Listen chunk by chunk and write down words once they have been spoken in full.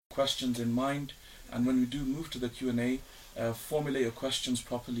questions in mind, and when we do move to the Q&A, formulate your questions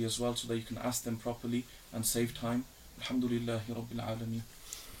properly as well so that you can ask them properly and save time. Alhamdulillahi Rabbil Alameen.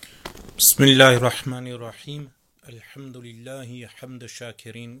 Bismillahir Rahmanir Rahim. Alhamdulillahi hamda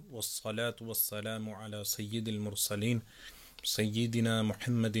shakirin wassalatu wassalamu ala sayyidil mursaleen sayyidina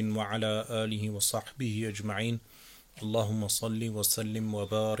Muhammadin wa ala alihi wa sahbihi ajma'in. Allahumma salli wa sallim wa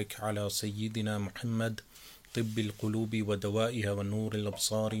barik ala sayyidina Muhammad طب القلوب ودوائها ونور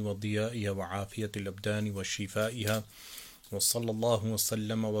الأبصار وضيائها وعافية الأبدان وشفائها وصلى الله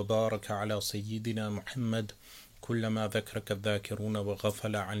وسلم وبارك على سيدنا محمد كلما ذكرك الذاكرون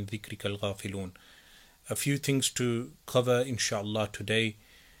وغفل عن ذكرك الغافلون. A few things to cover inshallah today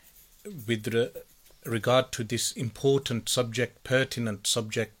with regard to this important subject, pertinent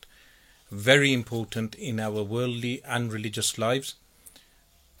subject, very important in our worldly and religious lives.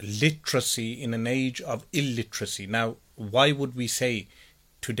 Literacy in an age of illiteracy. Now, why would we say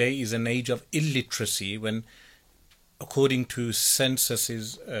today is an age of illiteracy when, according to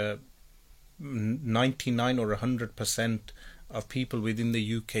censuses, 99 or 100% of people within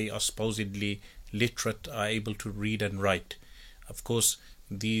the UK are supposedly literate, are able to read and write? Of course,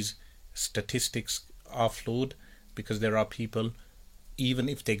 these statistics are flawed because there are people, even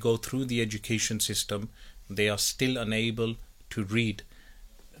if they go through the education system, they are still unable to read.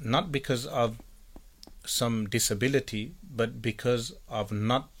 Not because of some disability, but because of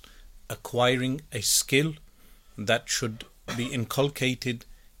not acquiring a skill that should be inculcated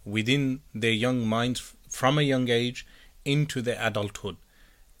within their young minds from a young age into their adulthood.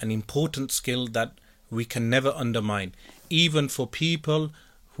 An important skill that we can never undermine, even for people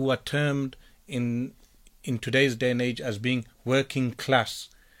who are termed in today's day and age as being working class.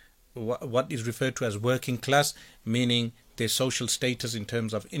 What is referred to as working class, meaning their social status in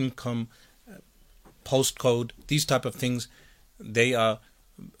terms of income, postcode, these type of things, they are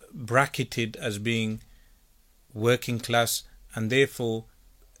bracketed as being working class, and therefore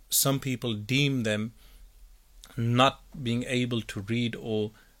some people deem them not being able to read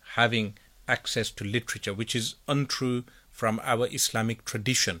or having access to literature, which is untrue from our Islamic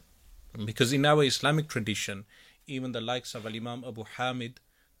tradition. Because in our Islamic tradition, even the likes of Al-Imam Abu Hamid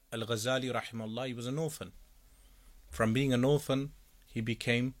Al-Ghazali rahimahullah, he was an orphan. From being an orphan, he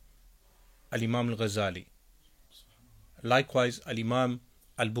became Al-Imam Al-Ghazali. Likewise, Al-Imam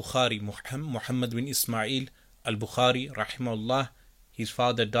Al-Bukhari, Muhammad bin Ismail Al-Bukhari rahimahullah, his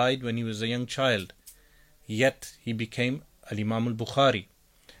father died when he was a young child, yet he became Al-Imam Al-Bukhari.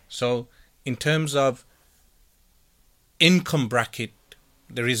 So, in terms of income bracket,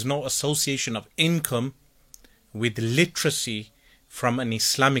 there is no association of income with literacy from an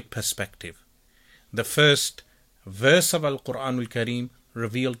Islamic perspective. The first verse of Al-Quran Al-Kareem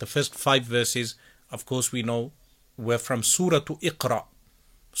revealed, the first 5 verses, of course we know, were from Surah Iqra.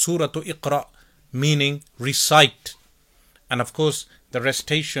 Surah Iqra meaning recite. And of course the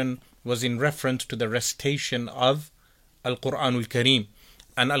recitation was in reference to the recitation of Al-Quran Al-Kareem.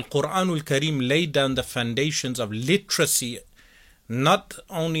 And Al-Quran Al-Kareem laid down the foundations of literacy, not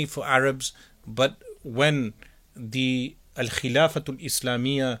only for Arabs, but when the Al-Khilafatul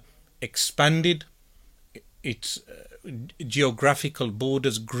Islamiyya expanded, its geographical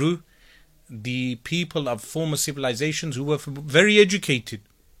borders grew, the people of former civilizations who were very educated.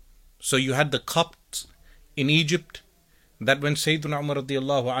 So you had the Copts in Egypt, that when Sayyidina Umar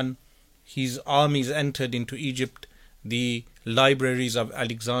radiallahu anh, his armies entered into Egypt, the libraries of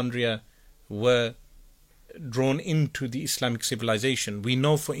Alexandria were drawn into the Islamic civilization. We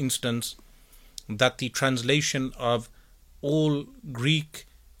know, for instance, that the translation of all Greek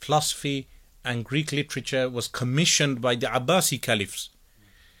philosophy and Greek literature was commissioned by the Abbasi caliphs.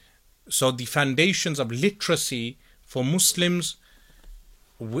 So the foundations of literacy for Muslims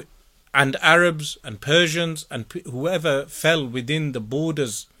and Arabs and Persians and whoever fell within the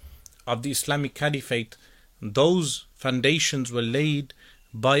borders of the Islamic Caliphate, those foundations were laid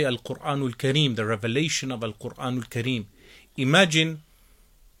by Al-Quran Al-Kareem, the revelation of Al-Quran Al-Kareem. Imagine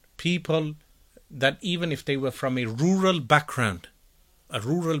people that even if they were from a rural background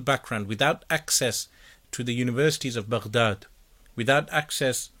without access to the universities of Baghdad, without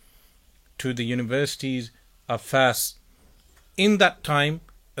access to the universities of Fas, in that time,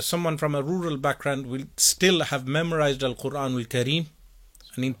 someone from a rural background will still have memorized Al-Quran Al-Kareem,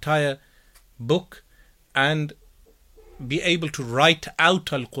 an entire book, and be able to write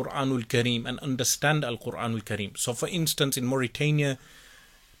out Al-Quran Al-Kareem and understand Al-Quran Al-Kareem. So for instance, in Mauritania,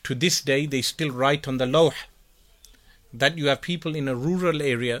 to this day, they still write on the lawh, that you have people in a rural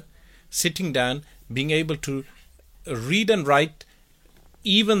area sitting down, being able to read and write,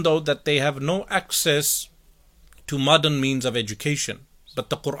 even though that they have no access to modern means of education. but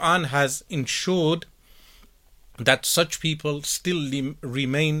the Quran has ensured that such people still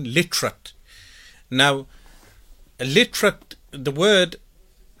remain literate. Now, literate, the word,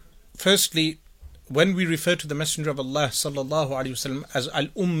 firstly, when we refer to the Messenger of Allah sallallahu alaihi wasallam as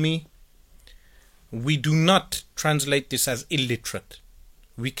al-ummi, we do not translate this as illiterate.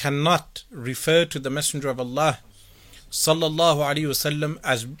 We cannot refer to the Messenger of Allah sallallahu alaihi wasallam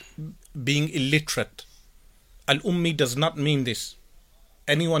as being illiterate. Al-ummi does not mean this.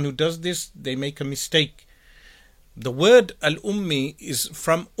 Anyone who does this, they make a mistake. The word al-ummi is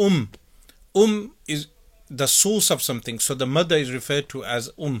from is the source of something. So the mother is referred to as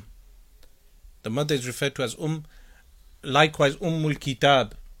The mother is referred to as Likewise, Ummul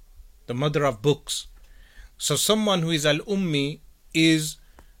Kitab, the mother of books. So someone who is al-ummi is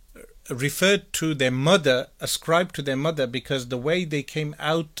referred to their mother, ascribed to their mother, because the way they came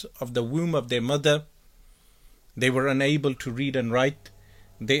out of the womb of their mother, they were unable to read and write.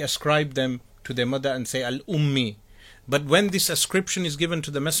 They ascribe them to their mother and say al-ummi. But when this ascription is given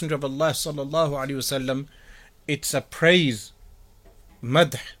to the Messenger of Allah sallallahu alaihi wasallam, it's a praise,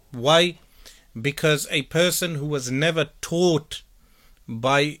 madh. Why? Because a person who was never taught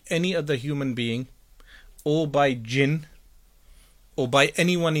by any other human being, or by jinn, or by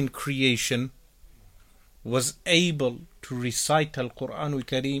anyone in creation, was able to recite Al-Quran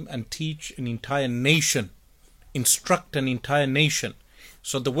Al-Kareem and teach an entire nation, instruct an entire nation.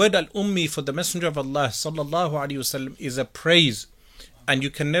 So the word al-ummi for the Messenger of Allah sallallahu alaihi wasallam is a praise, and you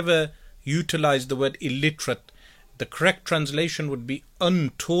can never utilize the word illiterate. The correct translation would be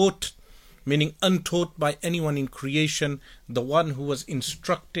untaught, meaning untaught by anyone in creation, the one who was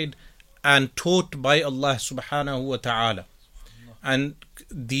instructed and taught by Allah subhanahu wa ta'ala. And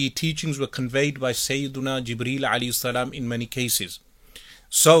the teachings were conveyed by Sayyiduna Jibreel alayhi salam in many cases.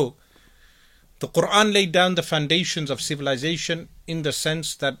 So the Quran laid down the foundations of civilization in the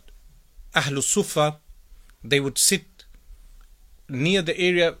sense that Ahlus Sufa, they would sit near the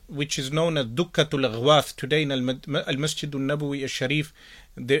area which is known as Dukkatul Aghwath today in Al-Masjid al-Nabawi al-Sharif,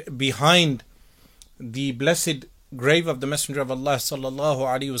 behind the blessed grave of the Messenger of Allah sallallahu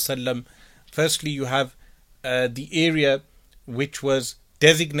alaihi wasallam. Firstly, you have the area which was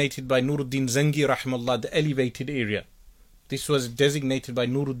designated by Nuruddin Zangi rahimahullah, the elevated area. This was designated by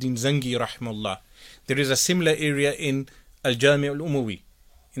Nuruddin Zangi rahimahullah. There is a similar area in Al-Jami' al-Umawi,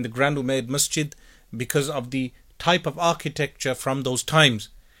 in the Grand Umayyad Masjid, because of the type of architecture from those times.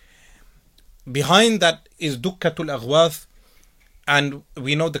 Behind that is Dukkatul Aghwath, and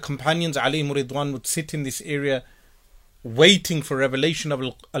we know the companions alayhim ridwan would sit in this area waiting for revelation of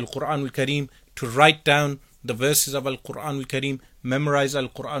Al-Quran Al-Kareem, to write down the verses of Al-Quran Al-Kareem, memorize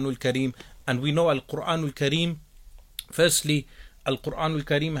Al-Quran Al-Kareem. And we know Al-Quran Al-Kareem, firstly, Al-Quran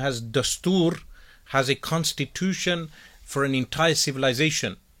Al-Kareem has dastur, has a constitution for an entire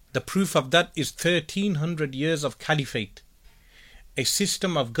civilization. The proof of that is 1300 years of caliphate, a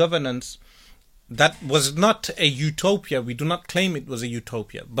system of governance that was not a utopia. We do not claim it was a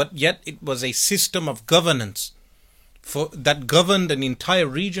utopia, but yet it was a system of governance that governed an entire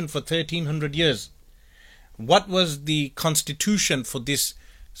region for 1300 years. What was the constitution for this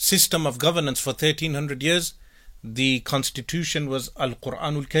system of governance for 1300 years? The constitution was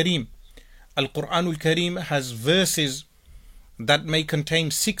Al-Quran Al-Kareem. Al-Quran Al-Kareem has verses that may contain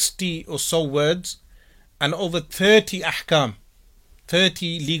 60 or so words and over 30 ahkam,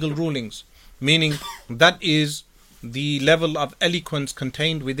 30 legal rulings, meaning that is the level of eloquence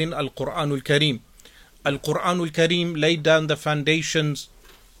contained within Al-Quran Al-Kareem. Al-Quran Al-Kareem laid down the foundations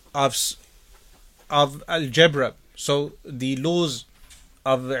of algebra. So the laws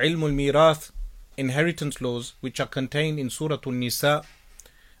of Ilm al-Mirath, inheritance laws, which are contained in Surah An-Nisa,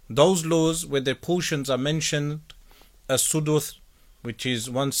 those laws where the portions are mentioned, a suduth, which is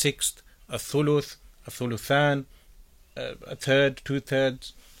 1/6, a thuluth, a thuluthan, a third,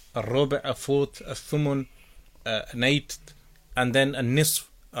 2/3, a rubu', a fourth, a thumun, an eighth, and then a nisf,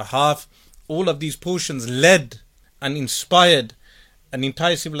 a half. All of these portions led and inspired an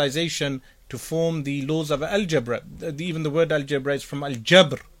entire civilization to form the laws of algebra. Even the word algebra is from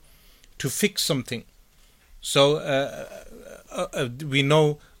al-jabr, to fix something. So we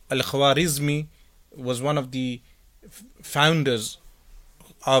know Al-Khwarizmi was one of the founders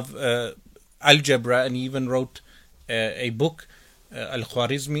of algebra, and he even wrote a book,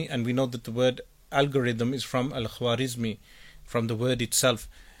 Al-Khwarizmi, and we know that the word algorithm is from Al-Khwarizmi, from the word itself.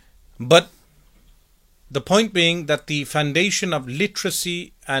 But the point being that the foundation of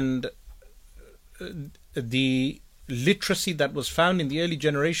literacy and the literacy that was found in the early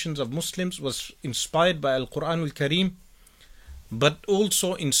generations of Muslims was inspired by Al-Quran Al-Kareem, but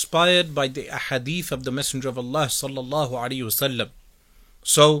also inspired by the ahadith of the Messenger of Allah sallallahu alaihi wasallam.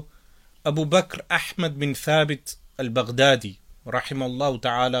 So Abu Bakr Ahmad bin Thabit al-Baghdadi, rahimahullah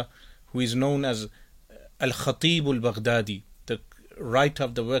ta'ala, who is known as Al-Khatib al-Baghdadi, the writer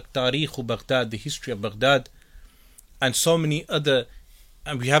of the work Tarikh Baghdad, the history of Baghdad, and so many other,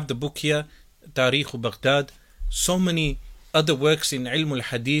 and we have the book here, Tarikh Baghdad, so many other works in Ilm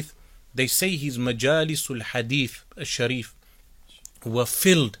al-Hadith. They say his Majalis al-Hadith al-Sharif were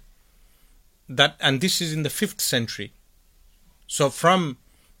filled, that, and this is in the 5th century. So from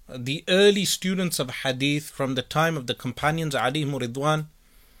the early students of Hadith, from the time of the companions alayhim ridwan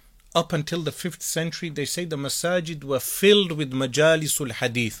up until the 5th century, they say the masajid were filled with Majalis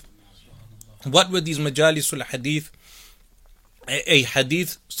al-Hadith. What were these Majalis al-Hadith? A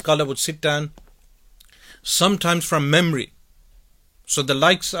Hadith scholar would sit down, sometimes from memory. So the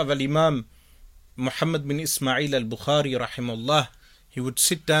likes of Al-Imam Muhammad bin Ismail al-Bukhari rahimahullah, he would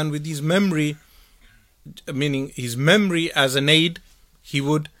sit down with his memory, meaning his memory as an aid. He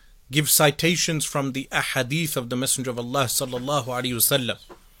would give citations from the ahadith of the Messenger of Allah sallallahu alaihi wasallam,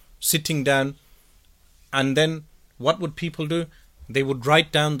 sitting down. And then what would people do? They would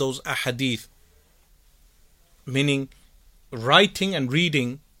write down those ahadith, meaning writing and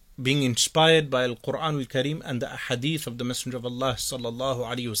reading, being inspired by Al-Quran al-Kareem and the ahadith of the Messenger of Allah sallallahu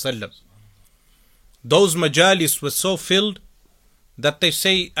alaihi wasallam. Those majalis were so filled that they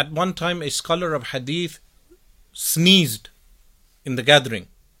say at one time a scholar of hadith sneezed in the gathering.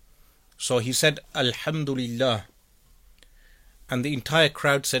 So he said, Alhamdulillah. And the entire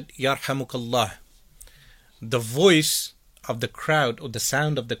crowd said, Yarhamukallah. The voice of the crowd, or the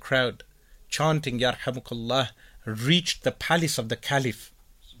sound of the crowd chanting Yarhamukallah, reached the palace of the Caliph.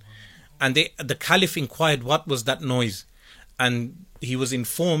 And the Caliph inquired what was that noise. And he was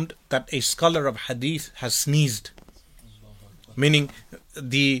informed that a scholar of hadith has sneezed. Meaning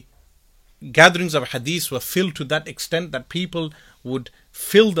the gatherings of hadith were filled to that extent that people would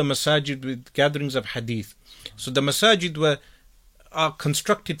fill the masajid with gatherings of hadith. So the masajid are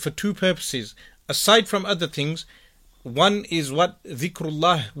constructed for two purposes. Aside from other things, one is what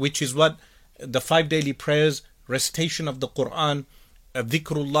dhikrullah, which is what the 5 daily prayers, recitation of the Quran,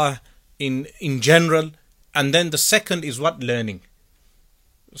 dhikrullah in general, and then the second is what? Learning.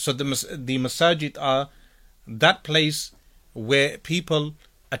 So the masajid are that place where people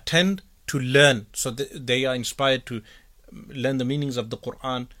attend to learn. So they are inspired to learn the meanings of the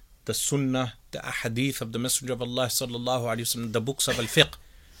Quran, the Sunnah, the Ahadith of the Messenger of Allah sallallahu alaihi wasallam, the books of al-fiqh.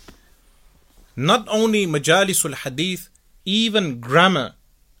 Not only Majalis al-Hadith, even grammar,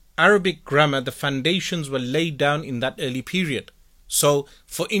 Arabic grammar, the foundations were laid down in that early period. So,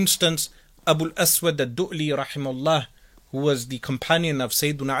 for instance, Abu al-Aswad al-Du'li rahimahullah, who was the companion of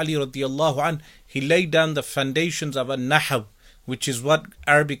Sayyiduna Ali radiyallahu anh, he laid down the foundations of al-Nahaw, which is what?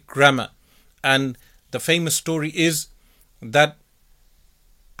 Arabic grammar. And the famous story is that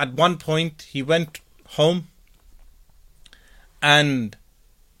at one point he went home and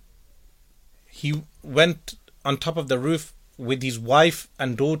he went on top of the roof with his wife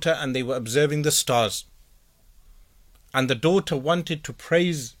and daughter, and they were observing the stars. And the daughter wanted to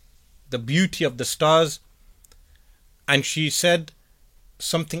praise the beauty of the stars, and she said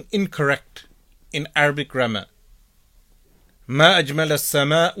something incorrect in Arabic grammar. Ma ajmal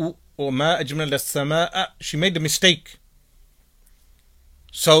as-sama'u, or ma ajmal as-sama'a. She made a mistake.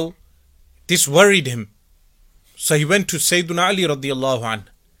 So this worried him. So he went to Sayyiduna Ali radiyallahu anh,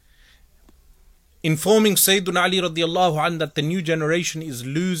 informing Sayyiduna Ali radiyallahu anh that the new generation is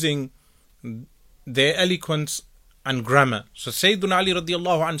losing their eloquence and grammar. So Sayyiduna Ali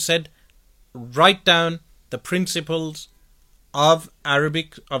radiyallahu anh said, write down the principles of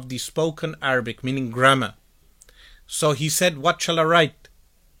Arabic, of the spoken Arabic, meaning grammar. So he said, what shall I write?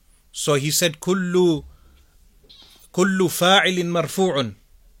 So he said, kullu fa'ilin marfu'un.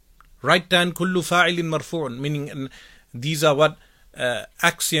 Write down kullu fa'ilin marfu'un, meaning these are what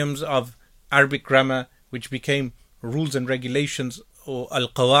axioms of Arabic grammar, which became rules and regulations, or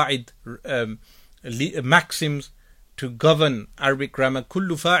al-qawa'id, maxims to govern Arabic grammar.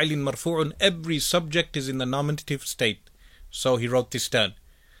 Kullu fa'ilin marfu'un, every subject is in the nominative state. So he wrote this down.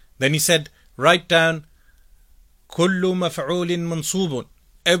 Then he said, write down kullu maf'ulin mansubun,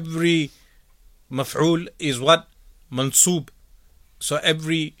 every maf'ul is what? Mansub. So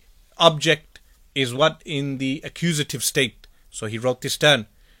every object is what? In the accusative state. So he wrote this down.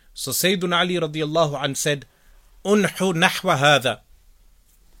 So Sayyiduna Ali radiyallahu anh said, unhu nahwa hadha.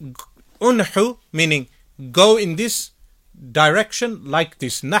 Unhu meaning go in this direction like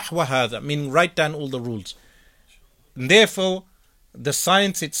this. Nahwa hadha meaning write down all the rules. Therefore, the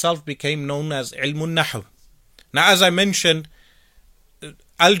science itself became known as ilmun nahu. Now, as I mentioned,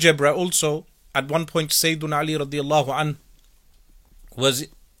 algebra also, at one point Sayyiduna Ali radiyallahu anh was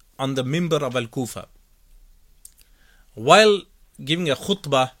on the mimbar of Al-Kufa. While giving a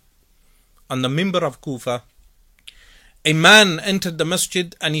khutbah on the mimbar of Kufa, a man entered the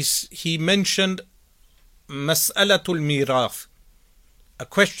masjid and he mentioned Mas'alatul Mirath, a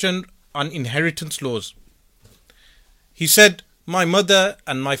question on inheritance laws. He said, my mother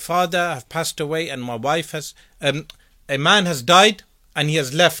and my father have passed away, and my wife has, a man has died and he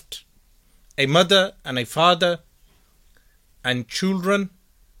has left a mother and a father and children,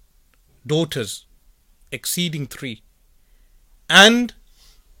 daughters exceeding 3. And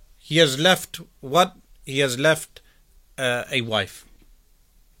he has left what? He has left a wife.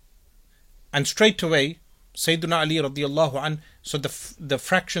 And straight away, Sayyidina Ali radiallahu anh, so the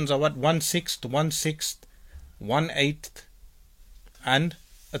fractions are what? 1/6, 1/6, 1/8, and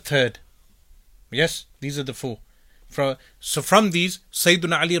a third. Yes, these are the 4. So from these,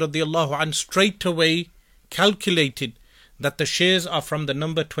 Sayyidina Ali radiallahu anh straight away calculated that the shares are from the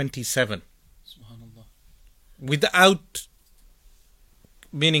number 27. Subhanallah. Without,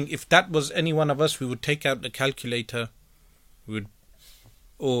 meaning if that was any one of us, we would take out the calculator,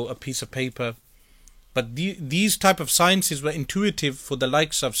 or a piece of paper. But these type of sciences were intuitive for the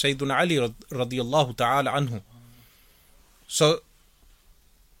likes of Sayyidina Ali radiallahu ta'ala anhu. So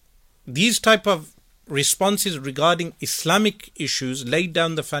these type of responses regarding Islamic issues laid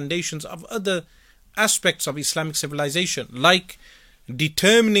down the foundations of other aspects of Islamic civilization, like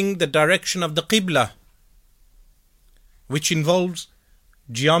determining the direction of the Qibla, which involves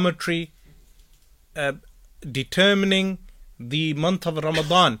geometry, determining the month of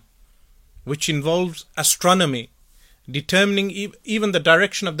Ramadan, which involves astronomy, determining even the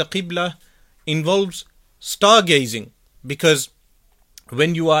direction of the Qibla involves stargazing, because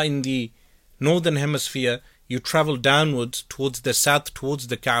when you are in the northern hemisphere, you travel downwards towards the south, towards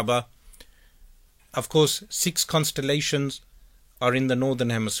the Kaaba. Of course, 6 constellations are in the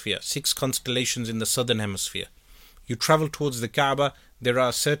northern hemisphere, 6 constellations in the southern hemisphere. You travel towards the Kaaba, there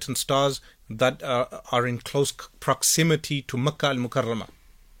are certain stars that are in close proximity to Makkah al-Mukarramah.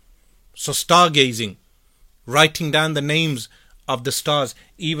 So stargazing, writing down the names of the stars,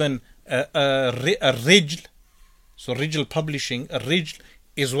 even a Rijl, so Rijl publishing, a Rijl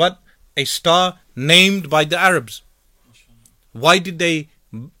is what? A star named by the Arabs. Why did they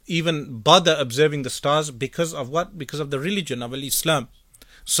even bother observing the stars? Because of what? Because of the religion of Islam.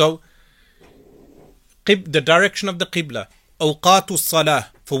 So the direction of the Qibla, awqatu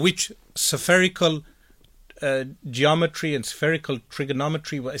salah, for which spherical geometry and spherical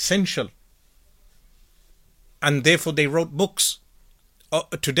trigonometry were essential, and therefore they wrote books.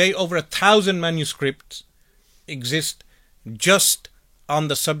 Today over 1,000 manuscripts exist just on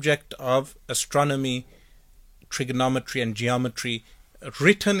the subject of astronomy, trigonometry and geometry,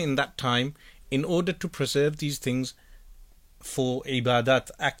 written in that time in order to preserve these things for ibadat,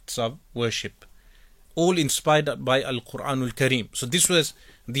 acts of worship, all inspired by Al-Quranul Kareem. So this was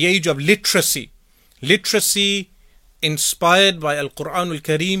the age of literacy. Literacy inspired by Al-Quranul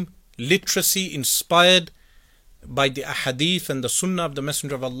Kareem, literacy inspired by the ahadith and the sunnah of the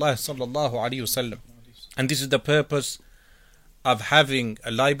Messenger of Allah sallallahu alaihi wasallam. And this is the purpose of having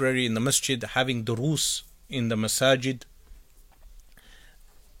a library in the masjid, having duroos in the masajid,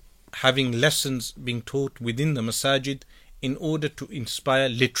 having lessons being taught within the masajid in order to inspire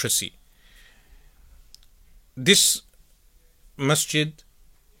literacy. This masjid,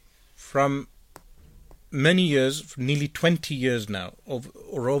 from many years, nearly 20 years now,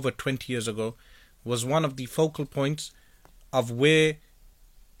 or over 20 years ago, was one of the focal points of where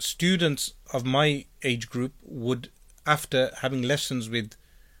students of my age group would, after having lessons with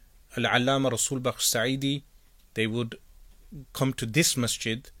Al-Allama Rasul Bakr Sa'idi, they would come to this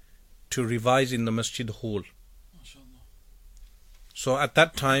masjid to revise in the masjid hall. So at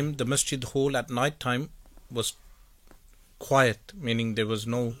that time, the masjid hall at night time was quiet, meaning there was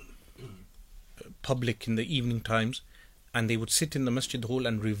no public in the evening times, and they would sit in the masjid hall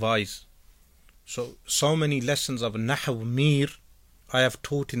and revise. So many lessons of Nahw Mir I have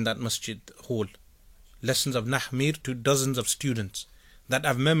taught in that masjid hall. Lessons of Nahw Mir to dozens of students that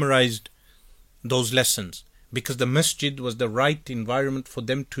have memorized those lessons, because the masjid was the right environment for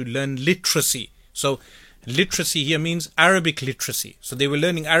them to learn literacy. So literacy here means Arabic literacy. So they were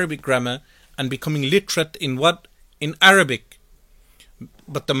learning Arabic grammar and becoming literate in what? In Arabic.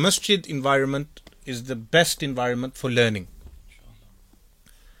 But the masjid environment is the best environment for learning.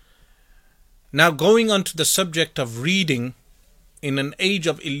 Now, going on to the subject of reading in an age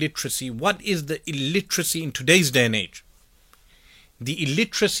of illiteracy, what is the illiteracy in today's day and age? The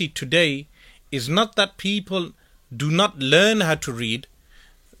illiteracy today is not that people do not learn how to read.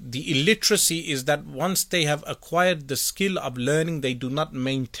 the illiteracy is that once they have acquired the skill of learning, they do not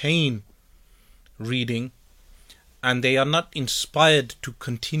maintain reading, and they are not inspired to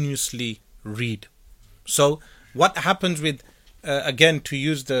continuously read. So what happens with, again, to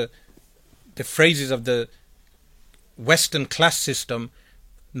use the phrases of the Western class system,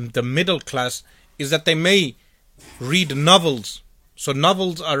 the middle class, is that they may read novels. So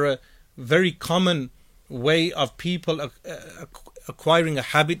novels are a very common way of people acquiring a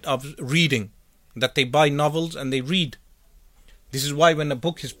habit of reading, that they buy novels and they read. This is why when a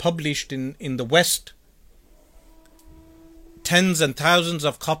book is published in the West, tens and thousands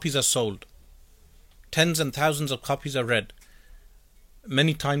of copies are sold. Tens and thousands of copies are read.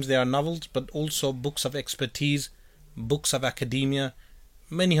 Many times they are novels, but also books of expertise, books of academia.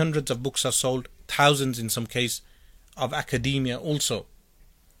 Many hundreds of books are sold, thousands in some case, of academia also.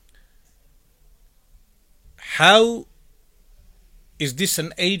 How is this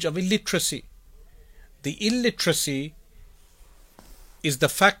an age of illiteracy? The illiteracy is the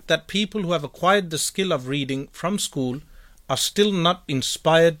fact that people who have acquired the skill of reading from school are still not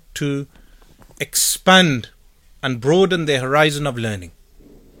inspired to expand and broaden their horizon of learning.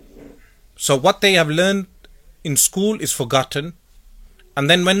 So what they have learned in school is forgotten, and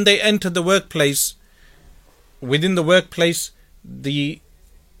then when they enter the workplace, within the workplace, the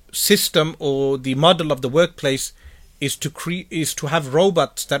system or the model of the workplace is to have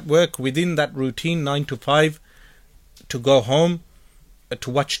robots that work within that routine 9 to 5, to go home,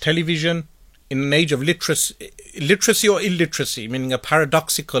 to watch television, in an age of literacy or illiteracy, meaning a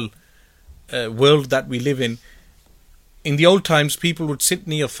paradoxical world that we live in. In the old times, people would sit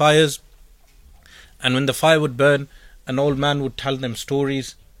near fires, and when the fire would burn, an old man would tell them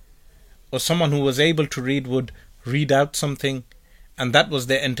stories, or someone who was able to read would read out something, and that was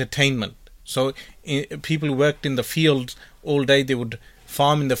their entertainment. So people who worked in the fields all day, they would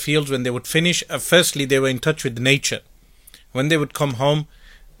farm in the fields. When they would finish, firstly they were in touch with nature. When they would come home,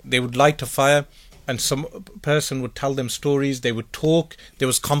 they would light a fire and some person would tell them stories. They would talk. There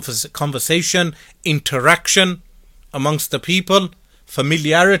was conversation, interaction amongst the people,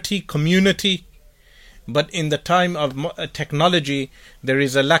 familiarity, community. But in the time of technology, there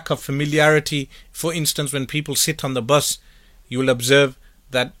is a lack of familiarity. For instance, when people sit on the bus, you will observe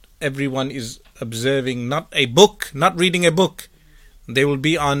that everyone is observing not reading a book. They will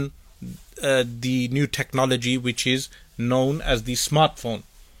be on the new technology, which is known as the smartphone.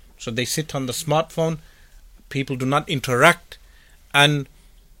 So they sit on the smartphone. People do not interact, and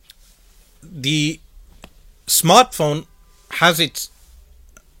the smartphone has its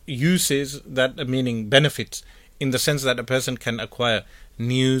uses, that meaning benefits, in the sense that a person can acquire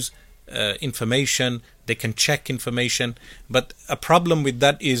news, information, they can check information. But a problem with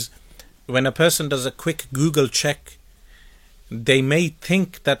that is when a person does a quick Google check, they may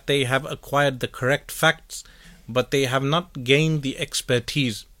think that they have acquired the correct facts, but they have not gained the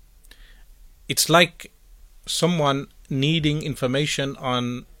expertise. It's like someone needing information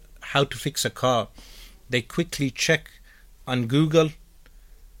on how to fix a car. They quickly check on Google,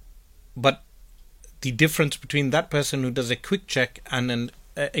 but the difference between that person who does a quick check and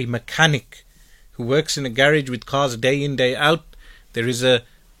a mechanic who works in a garage with cars day in, day out, there is a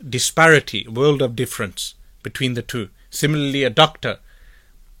disparity, a world of difference between the two. Similarly, a doctor,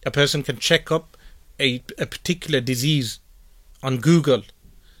 a person can check up a particular disease on Google,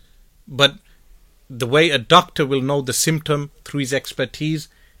 but the way a doctor will know the symptom through his expertise,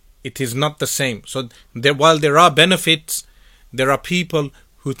 it is not the same. So while there are benefits, there are people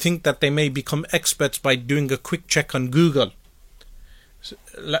who think that they may become experts by doing a quick check on Google. So,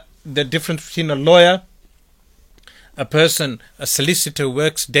 the difference between a lawyer, a solicitor who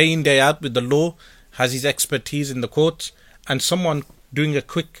works day in, day out with the law, has his expertise in the courts, and someone doing a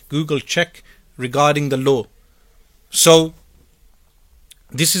quick Google check regarding the law. So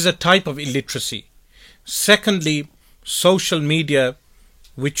this is a type of illiteracy. Secondly, social media,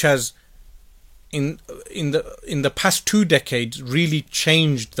 which has in the past 2 decades really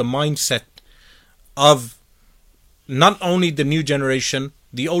changed the mindset of not only the new generation,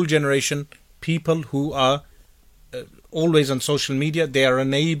 the old generation, people who are always on social media. They are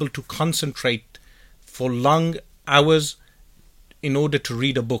unable to concentrate for long hours in order to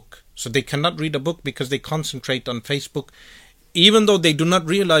read a book. So they cannot read a book because they concentrate on Facebook, even though they do not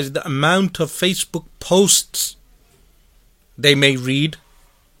realize the amount of Facebook posts they may read,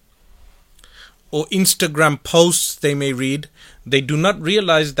 or Instagram posts they may read. They do not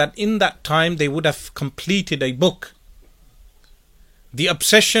realize that in that time they would have completed a book. The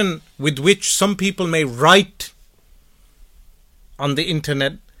obsession with which some people may write on the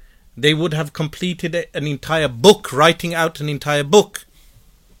internet, they would have completed an entire book, writing out an entire book.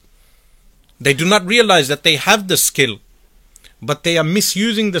 They do not realize that they have the skill, but they are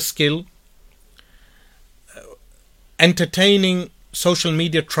misusing the skill, entertaining social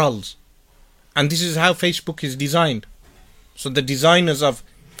media trolls. And this is how Facebook is designed. So the designers of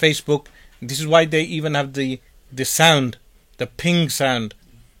Facebook, this is why they even have the sound, the ping sound,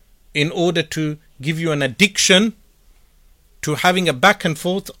 in order to give you an addiction to having a back and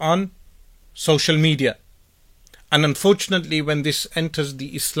forth on social media. And unfortunately, when this enters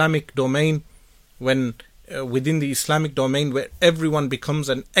the Islamic domain, when within the Islamic domain where everyone becomes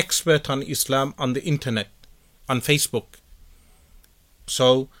an expert on Islam on the internet, on Facebook.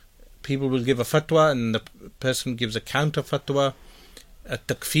 So people will give a fatwa and the person gives a counter fatwa, a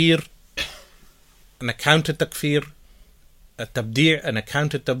takfir, and a counter takfir, a tabdi' and a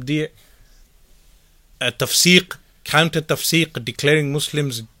counter tabdi', a tafsiq, counter tafsiq, declaring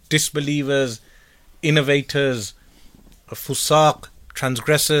Muslims disbelievers, innovators, fusaq,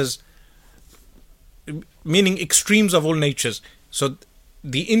 transgressors, meaning extremes of all natures. So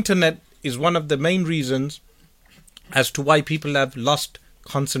the internet is one of the main reasons as to why people have lost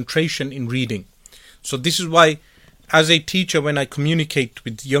concentration in reading. So this is why, as a teacher, when I communicate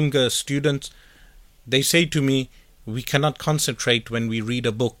with younger students, they say to me, we cannot concentrate when we read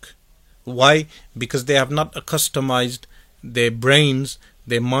a book. Why? Because they have not accustomed their brains,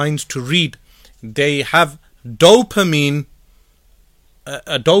 their minds to read. They have dopamine,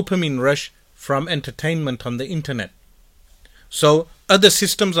 a dopamine rush from entertainment on the internet. So other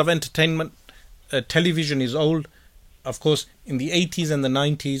systems of entertainment, television is old. Of course, in the 80s and the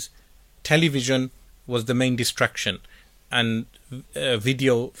 90s, television was the main distraction, and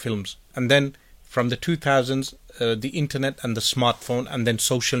video films. And then from the 2000s, the internet and the smartphone, and then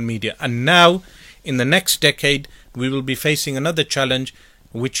social media. And now, in the next decade, we will be facing another challenge,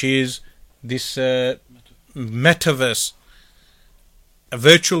 which is this metaverse, a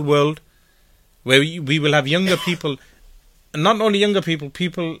virtual world where we will have younger people, not only younger people,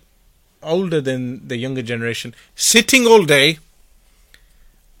 people older than the younger generation, sitting all day,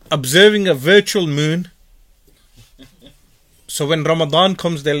 observing a virtual moon. So when Ramadan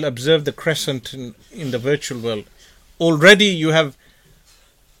comes, they'll observe the crescent in the virtual world. Already you have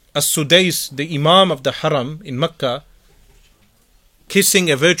As-Sudais, the Imam of the Haram in Mecca,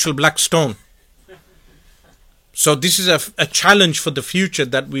 kissing a virtual black stone. So this is a challenge for the future,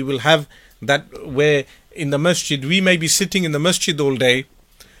 that we will have, that where in the masjid, we may be sitting in the masjid all day,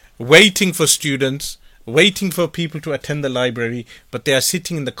 waiting for students, waiting for people to attend the library, but they are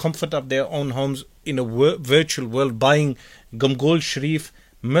sitting in the comfort of their own homes in a virtual world, buying Gamgol Sharif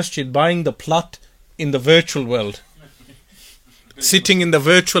masjid, buying the plot in the virtual world, sitting in the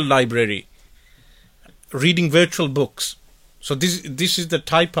virtual library, reading virtual books. So this is the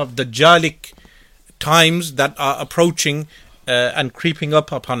type of the Dajjalic times that are approaching and creeping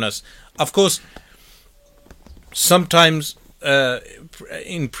up upon us. Of course, sometimes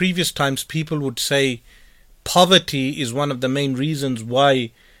in previous times people would say poverty is one of the main reasons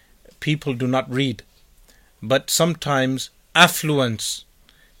why people do not read. But sometimes affluence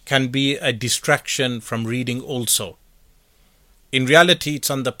can be a distraction from reading also. In reality, it's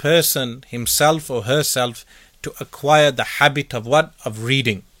on the person himself or herself to acquire the habit of what? Of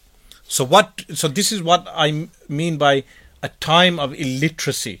reading. So this is what I mean by a time of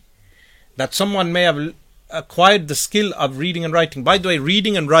illiteracy. That someone may have acquired the skill of reading and writing. By the way,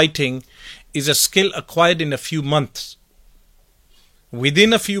 reading and writing is a skill acquired in a few months.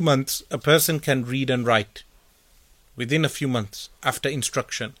 Within a few months, a person can read and write. Within a few months, after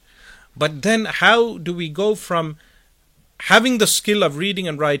instruction. But then how do we go from having the skill of reading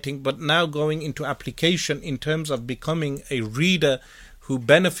and writing, but now going into application in terms of becoming a reader who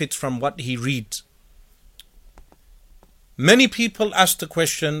benefits from what he reads? Many people ask the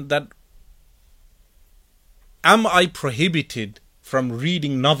question that, am I prohibited from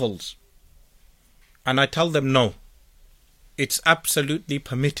reading novels? And I tell them no. It's absolutely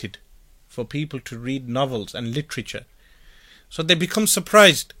permitted for people to read novels and literature. So they become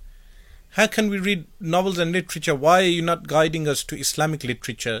surprised. How can we read novels and literature? Why are you not guiding us to Islamic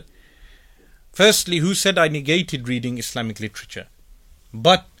literature? Firstly, who said I negated reading Islamic literature?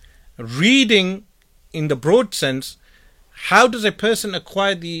 But reading in the broad sense, how does a person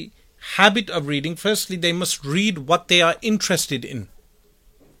acquire the habit of reading? Firstly, they must read what they are interested in.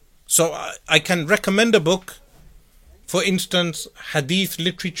 So I can recommend a book, for instance, hadith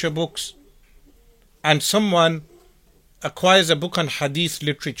literature books, and someone acquires a book on hadith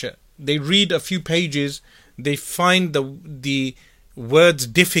literature. They read a few pages, they find the words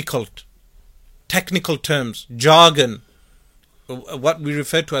difficult, technical terms, jargon, what we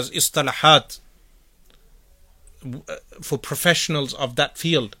refer to as istalahat, for professionals of that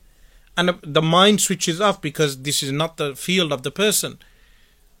field. and the mind switches off because this is not the field of the person.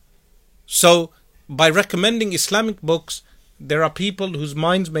 So by recommending Islamic books, there are people whose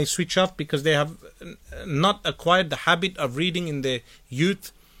minds may switch off because they have not acquired the habit of reading in their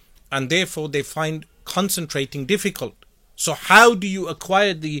youth, and therefore they find concentrating difficult. So how do you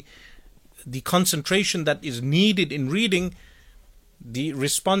acquire the concentration that is needed in reading? The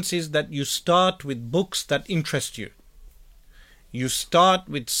response is that you start with books that interest you. You start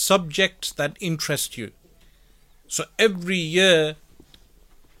with subjects that interest you. So every year,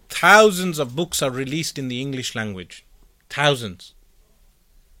 thousands of books are released in the English language. Thousands.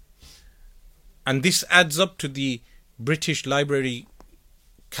 And this adds up to the British Library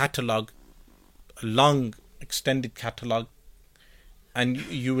catalogue, a long extended catalogue, and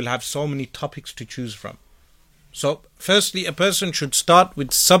you will have so many topics to choose from. So firstly, a person should start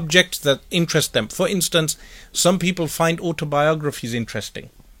with subjects that interest them. For instance, some people find autobiographies interesting.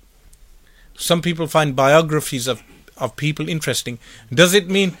 Some people find biographies of people interesting. Does it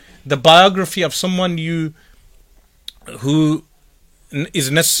mean the biography of someone who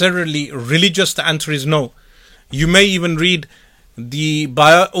is necessarily religious? The answer is no. You may even read the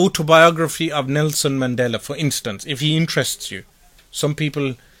autobiography of Nelson Mandela, for instance, if he interests you. Some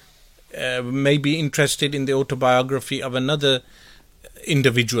people may be interested in the autobiography of another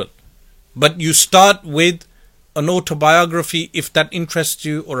individual. But you start with an autobiography if that interests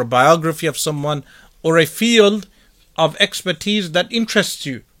you, or a biography of someone, or a field of expertise that interests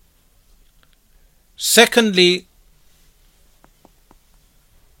you. Secondly,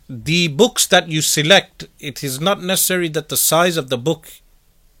 the books that you select, it is not necessary that the size of the book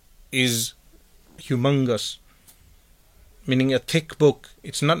is humongous, meaning a thick book.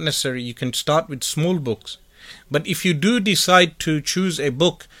 It's not necessary. You can start with small books. But if you do decide to choose a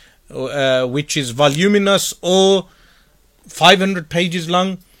book which is voluminous or 500 pages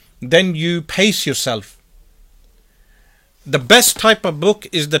long, then you pace yourself. The best type of book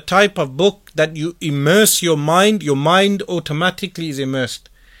is the type of book that you immerse your mind. Your mind automatically is immersed.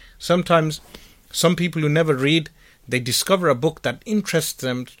 Sometimes some people who never read, they discover a book that interests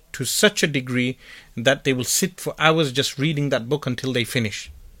them to such a degree that they will sit for hours just reading that book until they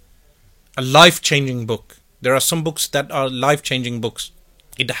finish. A life-changing book. There are some books that are life-changing books.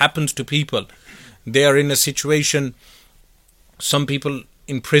 It happens to people. They are in a situation, some people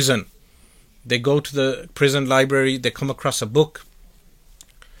in prison, they go to the prison library, they come across a book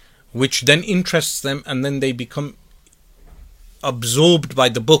which then interests them, and then they become absorbed by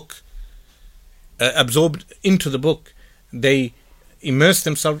the book, absorbed into the book. They immerse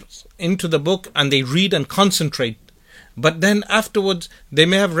themselves into the book and they read and concentrate. But then afterwards, they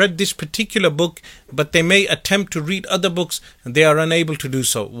may have read this particular book, but they may attempt to read other books and they are unable to do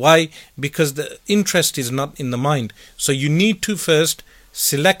so. Why? Because the interest is not in the mind. So you need to first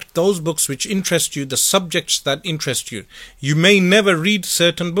select those books which interest you, the subjects that interest you. You may never read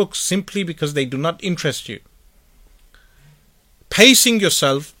certain books simply because they do not interest you. Pacing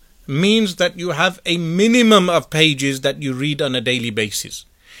yourself means that you have a minimum of pages that you read on a daily basis.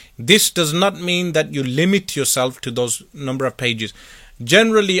 This does not mean that you limit yourself to those number of pages.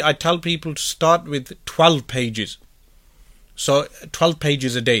 Generally, I tell people to start with 12 pages. So 12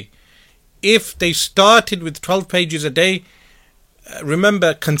 pages a day. If they started with 12 pages a day,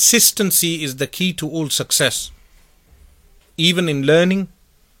 remember, consistency is the key to all success. Even in learning,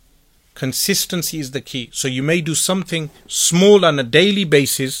 consistency is the key. So you may do something small on a daily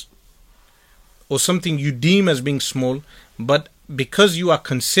basis, or something you deem as being small, but because you are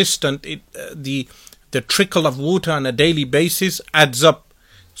consistent, the trickle of water on a daily basis adds up.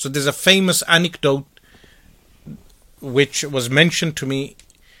 So there's a famous anecdote which was mentioned to me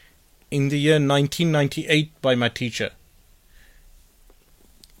in the year 1998 by my teacher.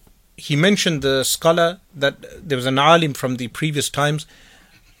 He mentioned the scholar that there was an alim from the previous times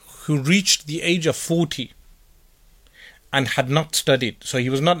who reached the age of 40 and had not studied. So he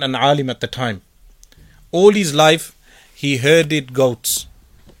was not an alim at the time. All his life he herded goats.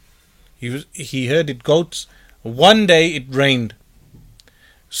 He herded goats. One day it rained.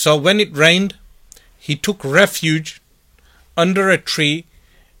 So when it rained, he took refuge under a tree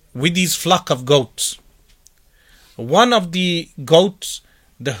with his flock of goats. One of the goats,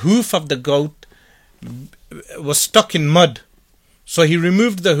 the hoof of the goat was stuck in mud. So he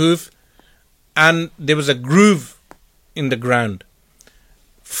removed the hoof and there was a groove in the ground.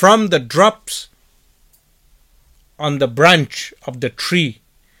 From the drops on the branch of the tree,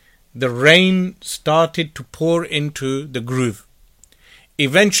 the rain started to pour into the groove.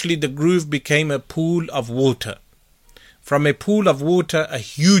 Eventually the groove became a pool of water. From a pool of water, a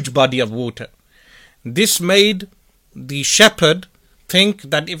huge body of water. This made the shepherd think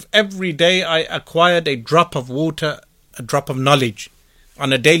that if every day I acquired a drop of water, a drop of knowledge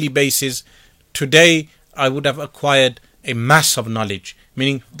on a daily basis, today I would have acquired a mass of knowledge,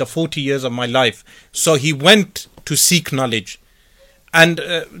 meaning the 40 years of my life. So he went to seek knowledge. And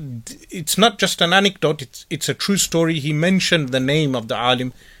it's not just an anecdote, it's a true story. He mentioned the name of the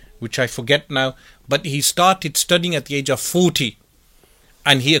alim, which I forget now, but he started studying at the age of 40.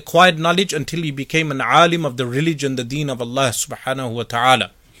 And he acquired knowledge until he became an alim of the religion, the deen of Allah subhanahu wa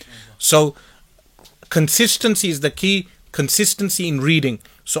ta'ala. So consistency is the key, consistency in reading.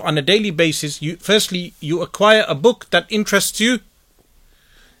 So on a daily basis, firstly, you acquire a book that interests you.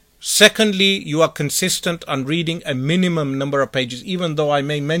 Secondly, you are consistent on reading a minimum number of pages. Even though I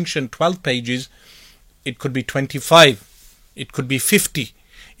may mention 12 pages, it could be 25, it could be 50.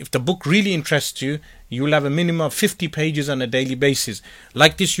 If the book really interests you, you will have a minimum of 50 pages on a daily basis.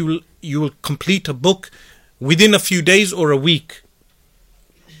 Like this, you will complete a book within a few days or a week.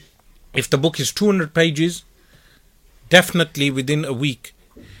 If the book is 200 pages, definitely within a week.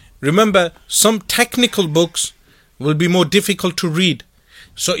 Remember, some technical books will be more difficult to read.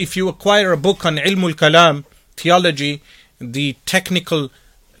 So if you acquire a book on ilmul kalam, theology, the technical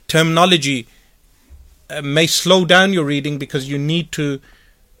terminology may slow down your reading because you need to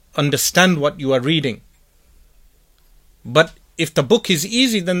understand what you are reading. But if the book is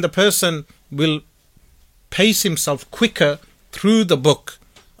easy, then the person will pace himself quicker through the book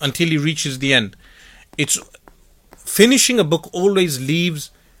until he reaches the end. It's finishing a book always leaves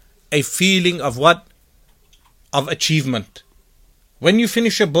a feeling of what? Of achievement. When you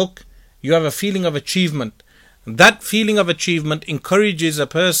finish a book, you have a feeling of achievement. That feeling of achievement encourages a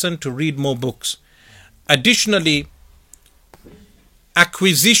person to read more books. Additionally,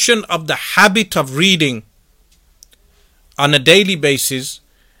 acquisition of the habit of reading on a daily basis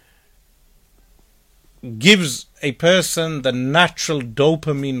gives a person the natural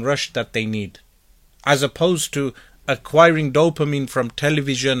dopamine rush that they need, as opposed to acquiring dopamine from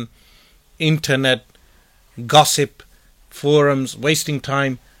television, internet, gossip, forums, wasting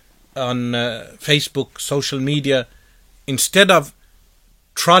time on Facebook, social media. Instead of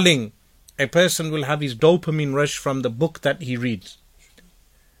trolling, a person will have his dopamine rush from the book that he reads.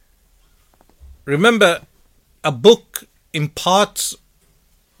 Remember, a book imparts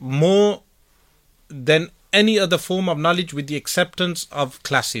more than any other form of knowledge with the acceptance of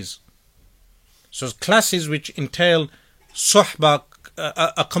classes. So classes which entail suhbah,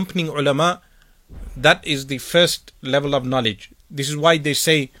 accompanying ulama, that is the first level of knowledge. This is why they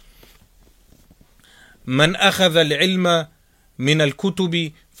say من أخذ العلم من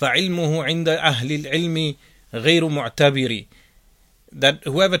الكتب فعلمه عند أهل العلم غير معتبر, that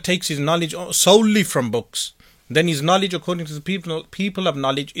whoever takes his knowledge solely from books, then his knowledge according to the people of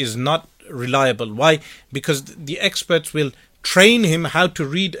knowledge is not reliable. Why? Because the experts will train him how to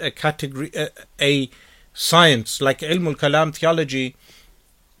read a category, a science like ilmul kalam, theology.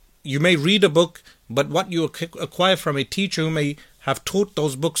 You may read a book, but what you acquire from a teacher who may have taught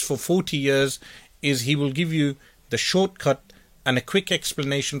those books for 40 years is he will give you the shortcut and a quick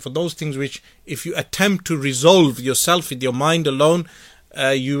explanation for those things which, if you attempt to resolve yourself with your mind alone,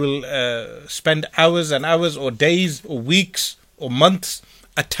 you will spend hours and hours or days or weeks or months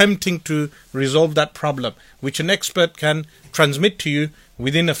attempting to resolve that problem, which an expert can transmit to you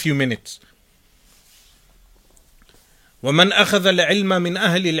within a few minutes. وَمَنْ أَخَذَ الْعِلْمَ مِنْ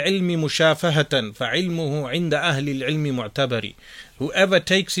أَهْلِ الْعِلْمِ مُشَافَهَةً فَعِلْمُهُ عِنْدَ أَهْلِ الْعِلْمِ مُعْتَبَرِ. Whoever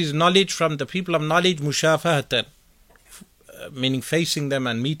takes his knowledge from the people of knowledge, mushafahatan, meaning facing them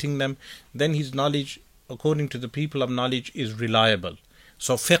and meeting them, then his knowledge, according to the people of knowledge, is reliable.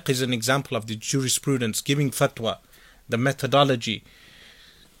 So fiqh is an example of the jurisprudence, giving fatwa, the methodology.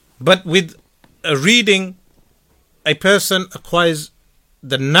 But with a reading, a person acquires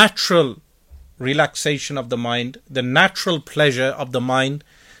the natural relaxation of the mind, the natural pleasure of the mind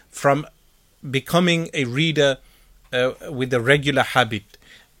from becoming a reader with a regular habit,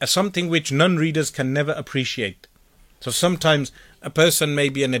 something which non-readers can never appreciate. So sometimes a person may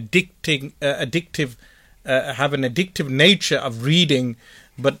be have an addictive nature of reading,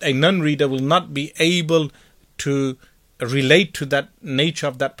 but a non-reader will not be able to relate to that nature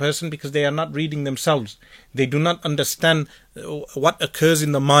of that person because they are not reading themselves. They do not understand what occurs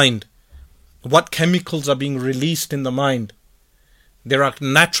in the mind, what chemicals are being released in the mind. There are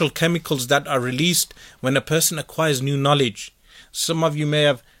natural chemicals that are released when a person acquires new knowledge. Some of you may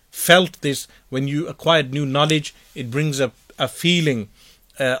have felt this when you acquired new knowledge. It brings a feeling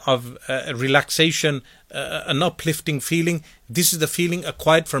of relaxation, an uplifting feeling. This is the feeling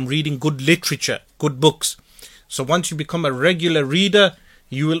acquired from reading good literature, good books. So once you become a regular reader,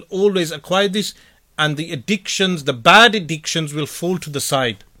 you will always acquire this, and the addictions, the bad addictions, will fall to the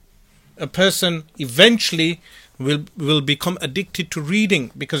side. A person eventually will become addicted to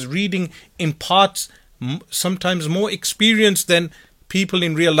reading, because reading imparts sometimes more experience than people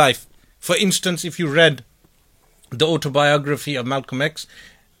in real life. For instance, if you read the autobiography of Malcolm X,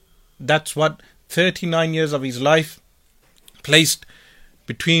 that's what 39 years of his life placed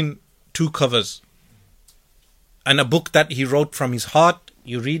between two covers. And a book that he wrote from his heart,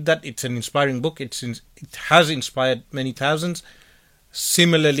 you read that, it's an inspiring book, it has inspired many thousands.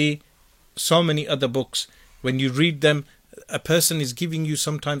 Similarly, so many other books, when you read them, a person is giving you,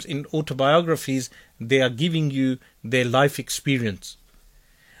 sometimes in autobiographies, they are giving you their life experience.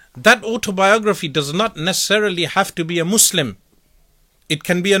 That autobiography does not necessarily have to be a Muslim. It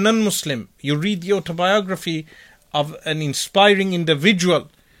can be a non-Muslim. You read the autobiography of an inspiring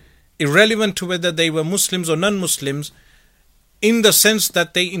individual, irrelevant to whether they were Muslims or non-Muslims, in the sense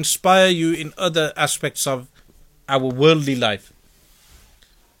that they inspire you in other aspects of our worldly life.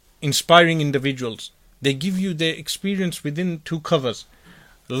 Inspiring individuals. They give you their experience within two covers.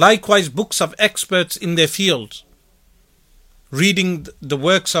 Likewise, books of experts in their fields. Reading the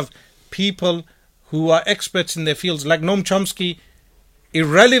works of people who are experts in their fields, like Noam Chomsky,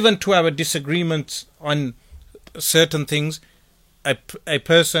 irrelevant to our disagreements on certain things, a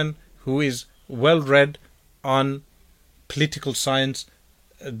person who is well read on political science,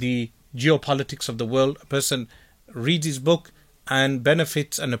 the geopolitics of the world, a person reads his book and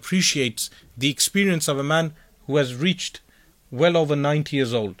benefits and appreciates the experience of a man who has reached well over 90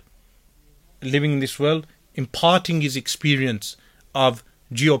 years old, living in this world, imparting his experience of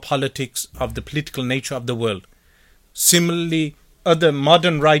geopolitics, of the political nature of the world. Similarly, other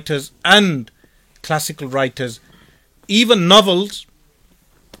modern writers and classical writers, even novels,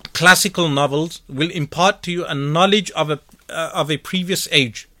 classical novels, will impart to you a knowledge of a previous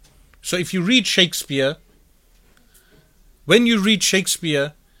age. So if you read Shakespeare, when you read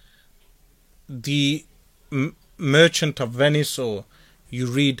Shakespeare, the Merchant of Venice, or you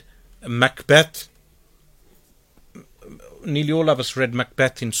read Macbeth, nearly all of us read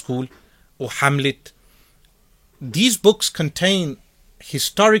Macbeth in school, or Hamlet. These books contain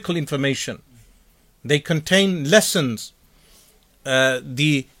historical information. They contain lessons.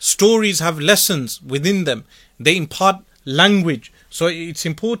 The stories have lessons within them. They impart language. So it's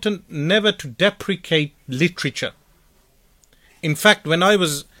important never to deprecate literature. In fact, when I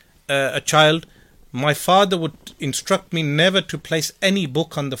was a child, my father would instruct me never to place any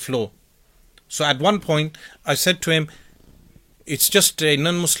book on the floor. So at one point, I said to him, it's just a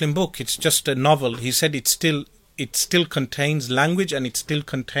non-Muslim book, it's just a novel. He said it still contains language and it still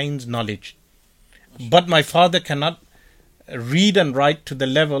contains knowledge. But my father cannot read and write to the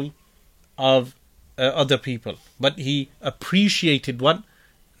level of other people. But he appreciated what?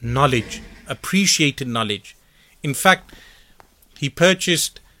 Knowledge. Appreciated knowledge. In fact, he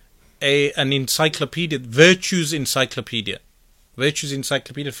purchased an encyclopedia, Virtues Encyclopedia. Virtues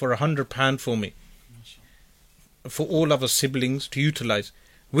Encyclopedia for £100 for me. For all of us siblings to utilize.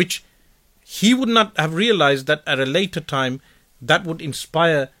 Which he would not have realized that at a later time that would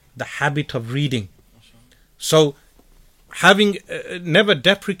inspire the habit of reading. So, having never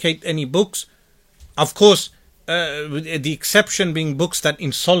deprecate any books, of course, the exception being books that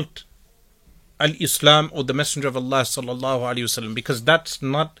insult Al-Islam or the Messenger of Allah sallallahu alaihi wasallam, because that's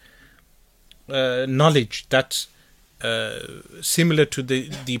not knowledge. That's similar to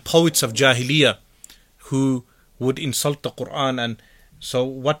the poets of Jahiliyyah who would insult the Quran. And so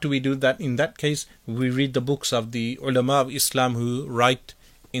what do we do? That in that case we read the books of the ulama of Islam who write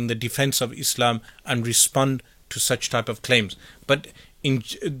in the defense of Islam and respond to such type of claims. But in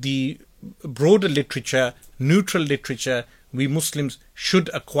the broader literature, neutral literature, we Muslims should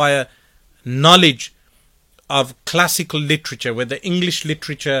acquire knowledge of classical literature, whether English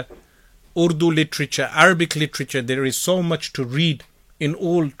literature, Urdu literature, Arabic literature. There is so much to read in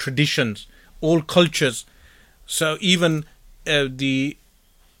all traditions, all cultures. So even the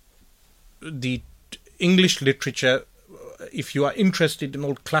English literature, if you are interested in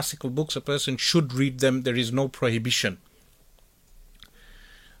all classical books, a person should read them. There is no prohibition.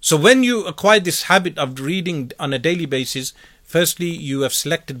 So when you acquire this habit of reading on a daily basis, firstly, you have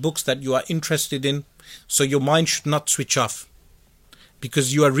selected books that you are interested in, so your mind should not switch off,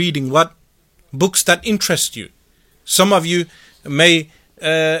 because you are reading what? Books that interest you. Some of you may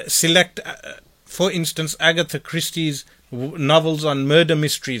select, for instance, Agatha Christie's novels on murder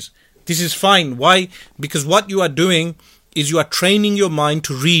mysteries. This is fine. Why? Because what you are doing is you are training your mind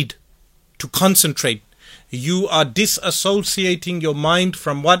to read, to concentrate. You are disassociating your mind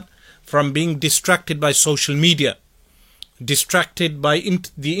from what? From being distracted by social media, distracted by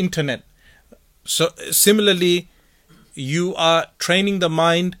the internet, So similarly, you are training the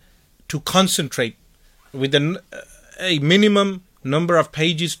mind to concentrate with a minimum number of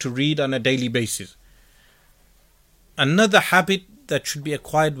pages to read on a daily basis. Another habit that should be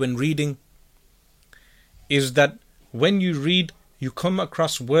acquired when reading is that when you read, you come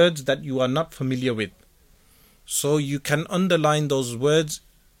across words that you are not familiar with. So you can underline those words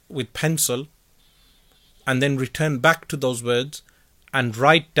with pencil and then return back to those words and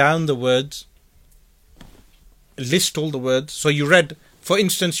write down the words, list all the words. So you read, for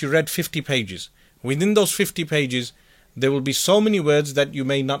instance, you read 50 pages. Within those 50 pages, there will be so many words that you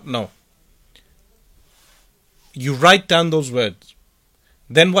may not know. You write down those words.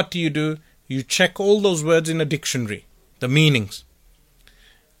 Then what do? You check all those words in a dictionary, the meanings.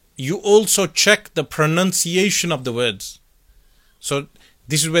 You also check the pronunciation of the words. So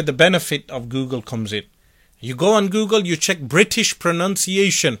this is where the benefit of Google comes in. You go on Google, you check British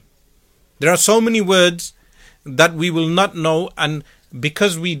pronunciation. There are so many words that we will not know, and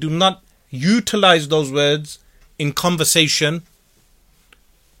because we do not utilize those words in conversation,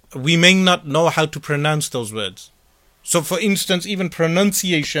 we may not know how to pronounce those words. So for instance, even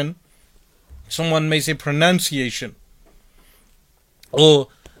pronunciation, someone may say pronunciation. Or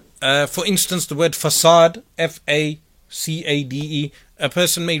for instance, the word facade, F-A-C-A-D-E, a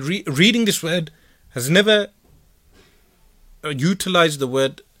person may reading this word has never utilized the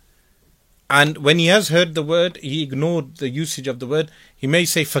word, and when he has heard the word, he ignored the usage of the word. He may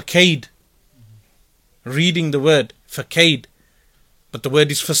say facade, reading the word facade, but the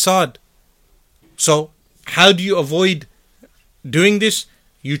word is facade. So how do you avoid doing this?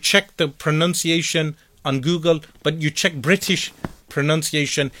 You check the pronunciation on Google, but you check British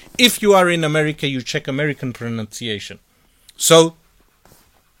pronunciation. If you are in America, you check American pronunciation. So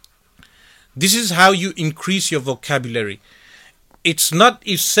this is how you increase your vocabulary. It's not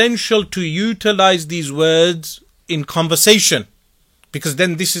essential to utilize these words in conversation, because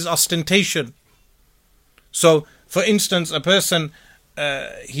then this is ostentation. So for instance, a person,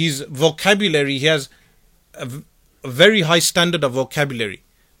 his vocabulary, he has a very high standard of vocabulary,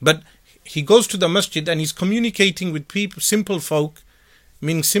 but he goes to the masjid and he's communicating with people, simple folk,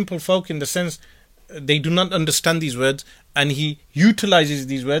 meaning simple folk in the sense they do not understand these words, and he utilizes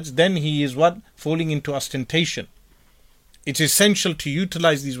these words, then he is what? Falling into ostentation. It's essential to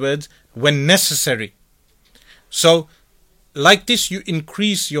utilize these words when necessary. So like this, you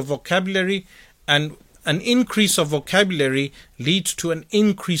increase your vocabulary, and an increase of vocabulary leads to an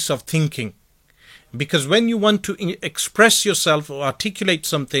increase of thinking. Because when you want to express yourself or articulate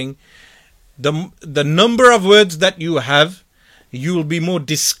something, the number of words that you have, you will be more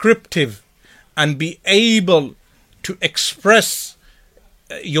descriptive and be able to express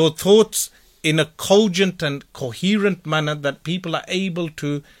your thoughts in a cogent and coherent manner that people are able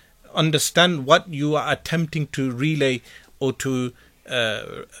to understand what you are attempting to relay or to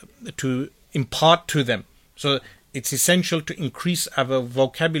impart to them. So it's essential to increase our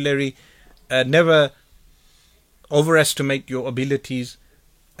vocabulary. Never overestimate your abilities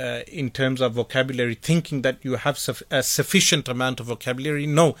in terms of vocabulary, thinking that you have a sufficient amount of vocabulary.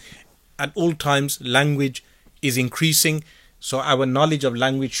 No, at all times language is increasing, so our knowledge of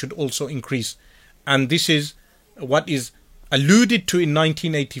language should also increase. And this is what is alluded to in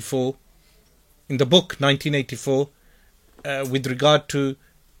 1984, in the book 1984, with regard to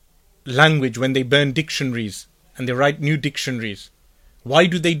language, when they burn dictionaries and they write new dictionaries. Why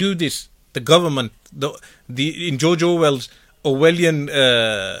do they do this? The government, in George Orwellian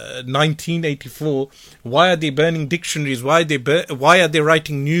 1984, why are they burning dictionaries? Why are they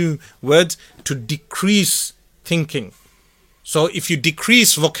writing new words? To decrease thinking. So if you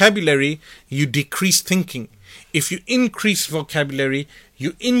decrease vocabulary, you decrease thinking. If you increase vocabulary,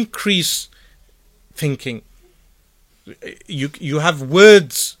 you increase thinking. You have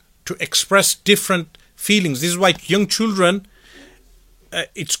words to express different feelings. This is why young children,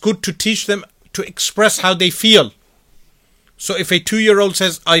 it's good to teach them to express how they feel. So if a 2-year-old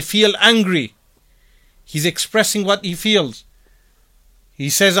says, I feel angry, he's expressing what he feels. He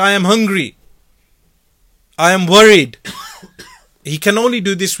says, I am hungry, I am worried. He can only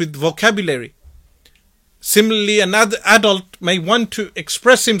do this with vocabulary. Similarly, another adult may want to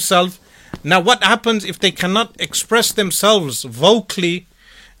express himself. Now what happens if they cannot express themselves vocally?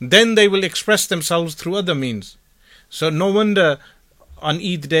 Then they will express themselves through other means. So no wonder on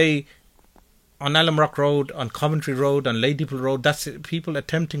Eid Day, on Alam Rock Road, on Coventry Road, on Ladypool Road, that's people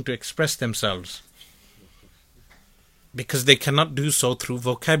attempting to express themselves, because they cannot do so through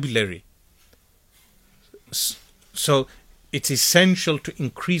vocabulary. So it's essential to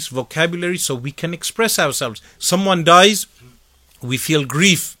increase vocabulary so we can express ourselves. Someone dies, we feel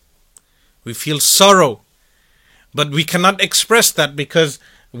grief. we feel sorrow, but we cannot express that because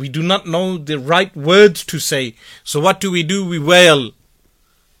we do not know the right words to say. So what do? We wail.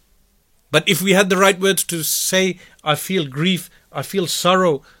 But if we had the right words to say, I feel grief, I feel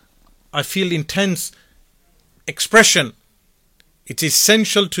sorrow, I feel intense expression, it's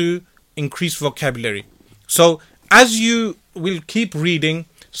essential to increase vocabulary. So as you will keep reading,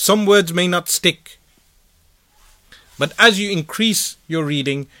 some words may not stick. But as you increase your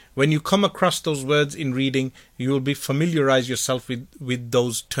reading, when you come across those words in reading, you will familiarize yourself with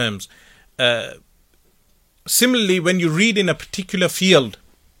those terms. Similarly, when you read in a particular field,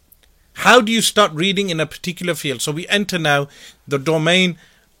 how do you start reading in a particular field? So we enter now the domain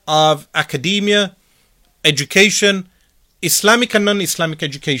of academia, education, Islamic and non-Islamic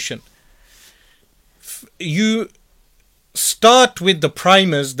education. You start with the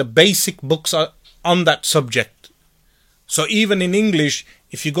primers, the basic books are on that subject. So even in English,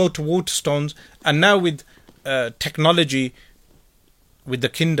 if you go to Waterstones, and now with technology, with the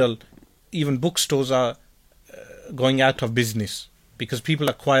Kindle, even bookstores are going out of business because people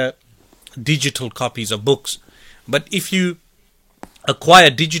acquire digital copies of books. But if you acquire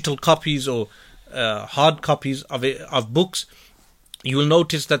digital copies or hard copies of books, you will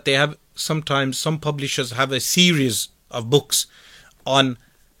notice that they have sometimes, some publishers have a series of books on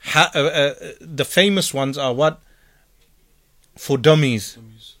the famous ones are what? For dummies.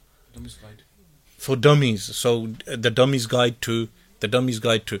 Dummies guide. For dummies. So the Dummies Guide to.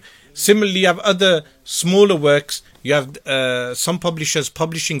 Similarly, you have other smaller works. You have some publishers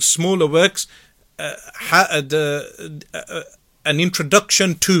publishing smaller works. An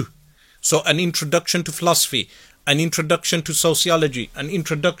introduction to. So an introduction to philosophy, an introduction to sociology, an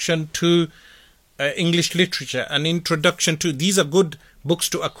introduction to English literature, an introduction to. These are good books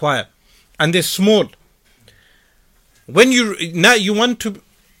to acquire, and they're small. When you want to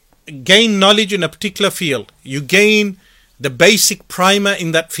gain knowledge in a particular field, you gain the basic primer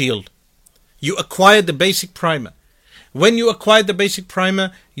in that field. You acquire the basic primer. When you acquire the basic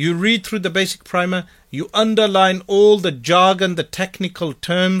primer, you read through the basic primer, you underline all the jargon, the technical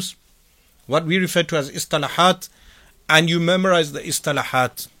terms, what we refer to as istalahat, and you memorize the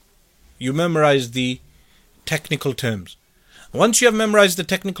istalahat. You memorize the technical terms. Once you have memorized the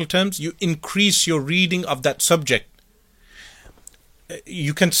technical terms, you increase your reading of that subject.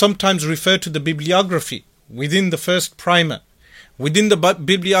 You can sometimes refer to the bibliography within the first primer. Within the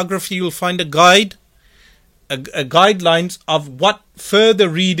bibliography, you will find a guide, guidelines of what further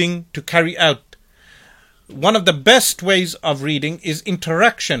reading to carry out. One of the best ways of reading is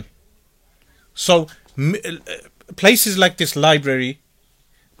interaction. So places like this library,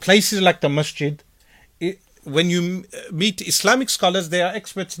 places like the masjid, when you meet Islamic scholars, they are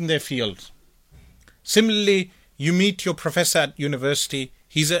experts in their fields. Similarly, you meet your professor at university,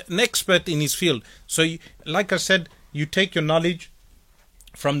 he's an expert in his field. So like I said, you take your knowledge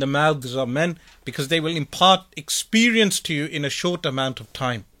from the mouths of men because they will impart experience to you in a short amount of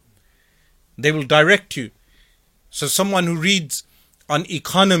time. They will direct you. So someone who reads on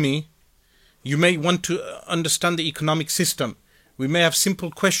economy, you may want to understand the economic system. We may have simple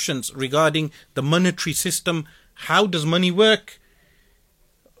questions regarding the monetary system. How does money work?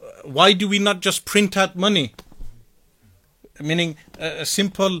 Why do we not just print out money? Meaning,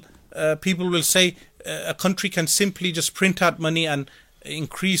 simple people will say a country can simply just print out money and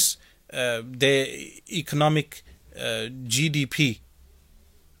increase their economic GDP.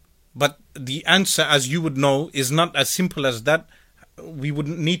 But the answer, as you would know, is not as simple as that. We would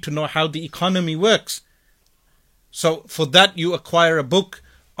need to know how the economy works. So for that, you acquire a book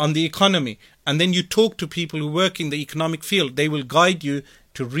on the economy, and then you talk to people who work in the economic field. They will guide you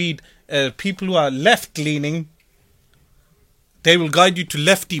to read. People who are left-leaning, they will guide you to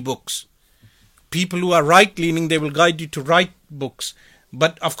lefty books. People who are right-leaning, they will guide you to right books.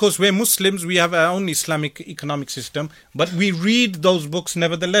 But of course, we're Muslims, we have our own Islamic economic system, but we read those books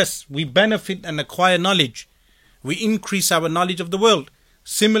nevertheless. We benefit and acquire knowledge. We increase our knowledge of the world.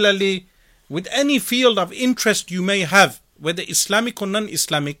 Similarly, with any field of interest you may have, whether Islamic or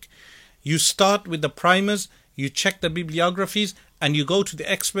non-Islamic, you start with the primers, you check the bibliographies, and you go to the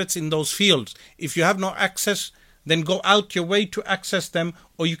experts in those fields. If you have no access, then go out your way to access them,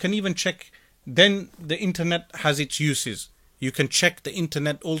 or you can even check. Then the internet has its uses. You can check the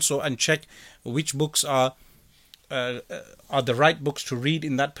internet also and check which books are the right books to read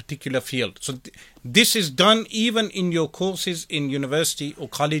in that particular field. So this is done even in your courses in university or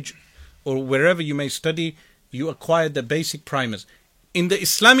college or wherever you may study. You acquire the basic primers. In the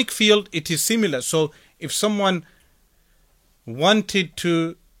Islamic field, it is similar. So if someone wanted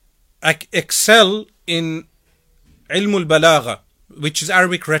to excel in ilm al-balagha, which is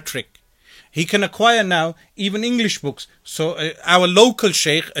Arabic rhetoric, He can acquire now even English books. So our local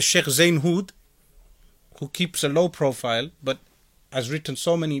Sheikh, Sheikh Zain Hood, who keeps a low profile but has written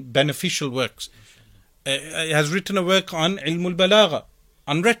so many beneficial works, has written a work on Ilmul Balagha,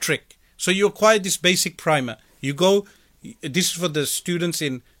 on rhetoric. So you acquire this basic primer. You go, this is for the students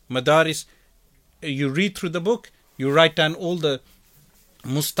in Madaris, you read through the book, you write down all the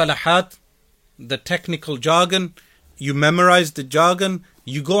mustalahat, the technical jargon, you memorize the jargon,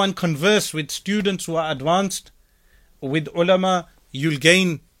 you go and converse with students who are advanced, with ulama, you'll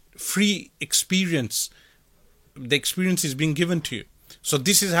gain free experience. The experience is being given to you. So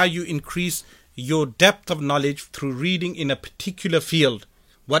this is how you increase your depth of knowledge through reading in a particular field,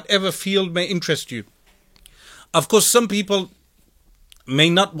 whatever field may interest you. Of course, some people may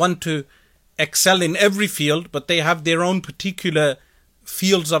not want to excel in every field, but they have their own particular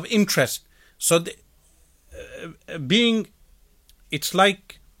fields of interest. So it's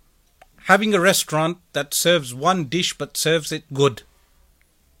like having a restaurant that serves one dish but serves it good.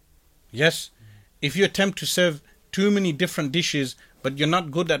 Yes, if you attempt to serve too many different dishes but you're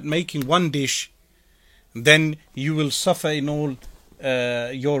not good at making one dish, then you will suffer in all,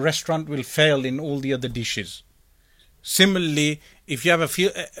 your restaurant will fail in all the other dishes. Similarly, if you have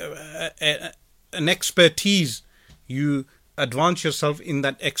an expertise, you advance yourself in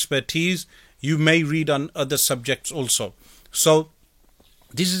that expertise, you may read on other subjects also. So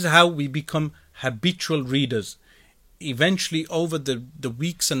this is how we become habitual readers. Eventually, over the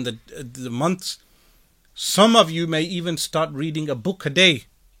weeks and the months, some of you may even start reading a book a day.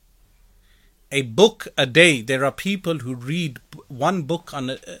 A book a day. There are people who read one book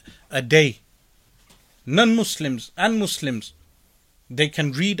on a day. Non-Muslims and Muslims, they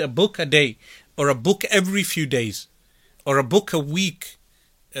can read a book a day, or a book every few days, or a book a week.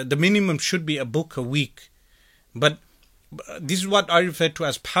 The minimum should be a book a week. But this is what I refer to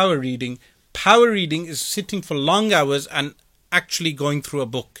as power reading. Power reading is sitting for long hours and actually going through a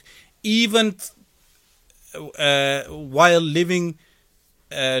book. Even while living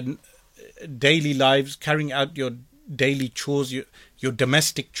daily lives, carrying out your daily chores, your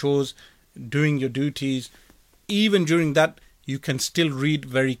domestic chores, doing your duties, even during that, you can still read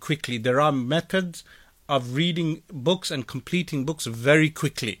very quickly. There are methods of reading books and completing books very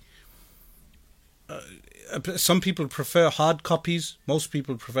quickly. Some people prefer hard copies. Most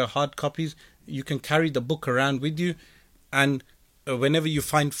people prefer hard copies. You can carry the book around with you, and whenever you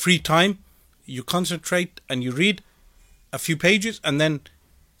find free time, you concentrate and you read a few pages, and then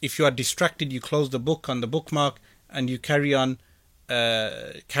if you are distracted, you close the book on the bookmark and you carry on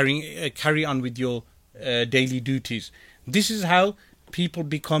with your daily duties. This is how people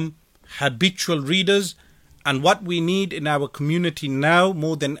become habitual readers, and what we need in our community now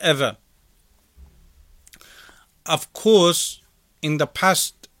more than ever. Of course, in the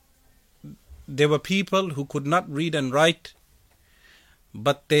past, there were people who could not read and write,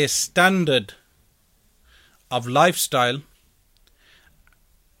 but their standard of lifestyle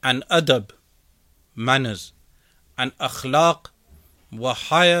and adab, manners, and akhlaq were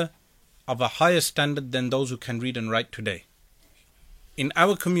of a higher standard than those who can read and write today. In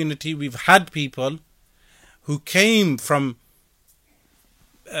our community, we've had people who came from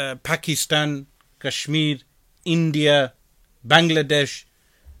Pakistan, Kashmir, India, Bangladesh,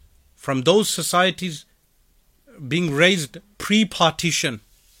 from those societies being raised pre-partition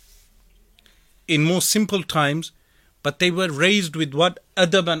in more simple times, but they were raised with what?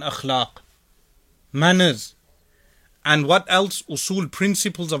 Adab and akhlaq, manners, and what else? Usul,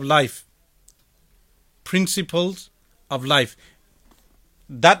 principles of life. Principles of life.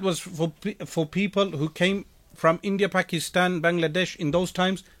 That was for people who came from India, Pakistan, Bangladesh in those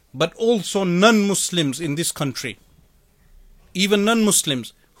times, but also non-Muslims in this country. Even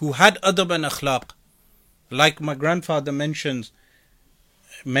non-Muslims who had adab and akhlaq. Like my grandfather mentioned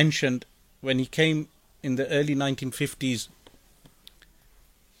when he came in the early 1950s,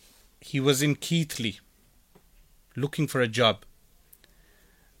 he was in Keithley looking for a job.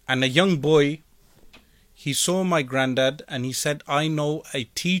 And a young boy, he saw my granddad and he said, I know a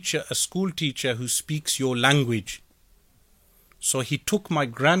school teacher who speaks your language. So he took my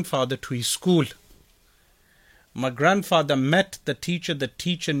grandfather to his school. My grandfather met the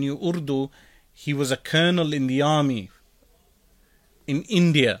teacher knew Urdu. He was a colonel in the army in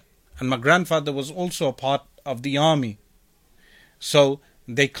India, and my grandfather was also a part of the army. So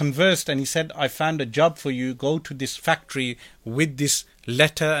they conversed and he said, I found a job for you, go to this factory with this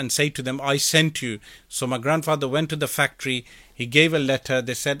letter and say to them, I sent you. So my grandfather went to the factory, he gave a letter,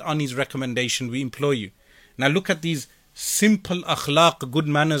 they said, on his recommendation we employ you. Now look at these simple akhlaq, good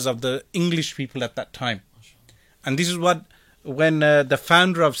manners of the English people at that time. And this is what when the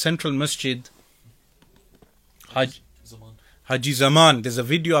founder of Central Masjid, Haji Zaman, there's a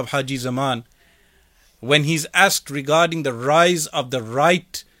video of Haji Zaman, when he's asked regarding the rise of the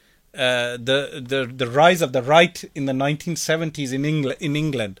right, the rise of the right in the 1970s in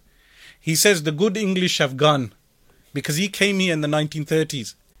England. He says the good English have gone, because he came here in the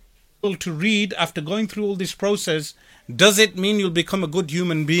 1930s. To read after going through all this process, does it mean you'll become a good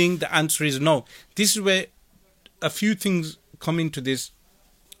human being? The answer is no. This is where a few things come into this.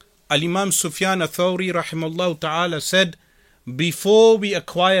 Al-Imam Sufyan al-Thawri rahimahullah ta'ala said, before we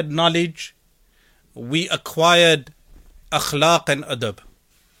acquired knowledge, we acquired akhlaq and adab.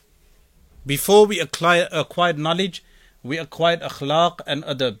 Before we acquired knowledge, we acquired akhlaq and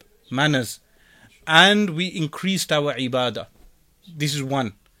adab, manners, and we increased our ibadah. This is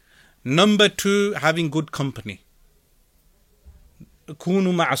one. Number two, having good company.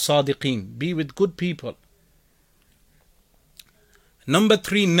 Kunu ma'a sadiqeen, be with good people. Number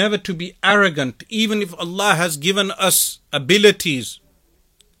three, never to be arrogant, even if Allah has given us abilities.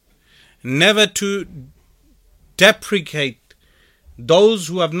 Never to deprecate those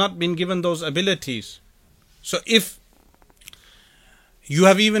who have not been given those abilities. So if you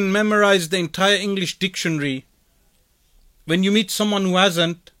have even memorized the entire English dictionary, when you meet someone who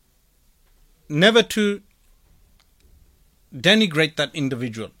hasn't, never to denigrate that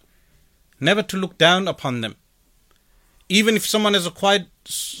individual, never to look down upon them. Even if someone has acquired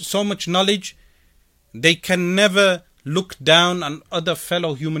so much knowledge, they can never look down on other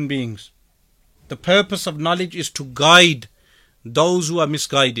fellow human beings. The purpose of knowledge is to guide those who are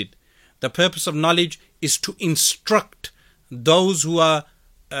misguided. The purpose of knowledge is to instruct those who are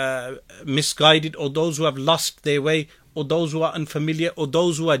misguided, or those who have lost their way, or those who are unfamiliar, or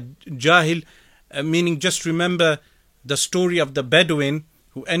those who are jahil. Meaning, just remember the story of the Bedouin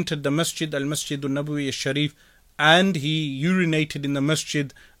who entered the Masjid, Al-Masjid al-Nabawi al-Sharif, and he urinated in the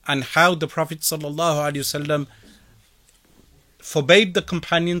masjid, and how the Prophet ﷺ forbade the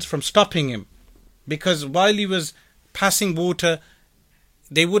companions from stopping him, because while he was passing water,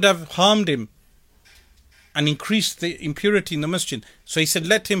 they would have harmed him and increased the impurity in the masjid. So he said,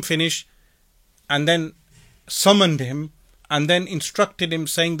 let him finish, and then summoned him, and then instructed him,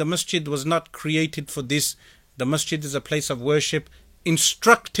 saying the masjid was not created for this. The masjid is a place of worship.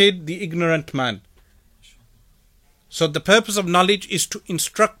 Instructed the ignorant man. So the purpose of knowledge is to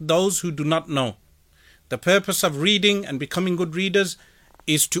instruct those who do not know. The purpose of reading and becoming good readers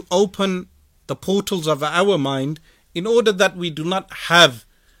is to open the portals of our mind, in order that we do not have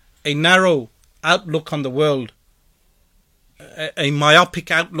a narrow outlook on the world, a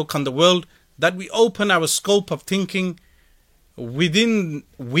myopic outlook on the world, that we open our scope of thinking within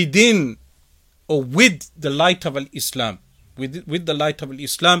or with the light of Islam, with the light of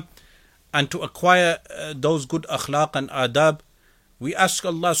Islam, and to acquire those good akhlaq and adab. We ask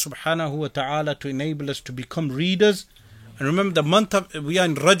Allah subhanahu wa ta'ala to enable us to become readers. And remember, the month of, we are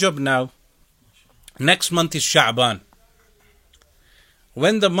in Rajab now. Next month is Sha'ban.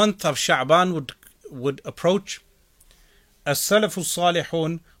 When the month of Sha'ban would approach, As-Salafus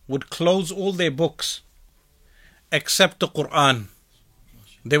Salihun would close all their books except the Quran.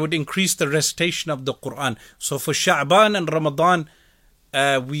 They would increase the recitation of the Quran. So for Sha'ban and Ramadan,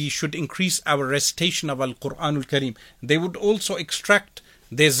 we should increase our recitation of Al-Quran Al-Kareem. They would also extract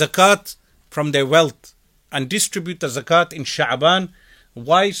their zakat from their wealth and distribute the zakat in Sha'ban.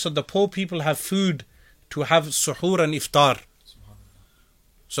 Why? So the poor people have food to have suhoor and iftar.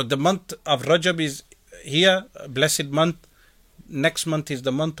 So the month of Rajab is here, a blessed month. Next month is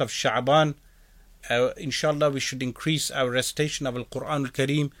the month of Sha'ban. Inshallah, we should increase our recitation of Al-Quran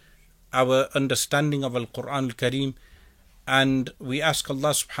Al-Kareem, our understanding of Al-Quran Al-Kareem, and we ask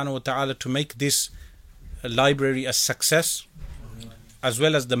Allah subhanahu wa ta'ala to make this library a success, as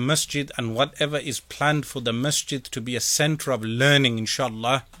well as the masjid and whatever is planned for the masjid to be a center of learning,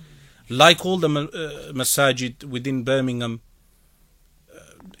 inshallah. Like all the masajid within Birmingham,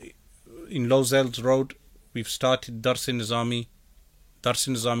 in Lozells Road, we've started Dars-e-Nizami.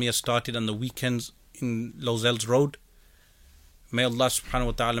 Dars-e-Nizami has started on the weekends in Lozells Road. May Allah subhanahu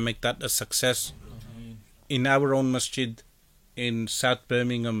wa ta'ala make that a success. In our own masjid in South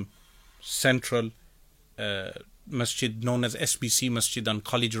Birmingham Central, masjid known as SBC Masjid on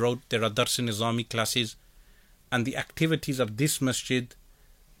College Road, there are Dars-e-Nizami classes, and the activities of this masjid,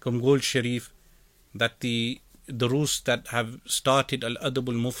 Gumgol Sharif, that the duruus that have started Al-Adab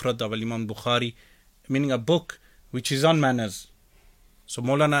al-Mufrad of Imam Bukhari, meaning a book which is on manners. So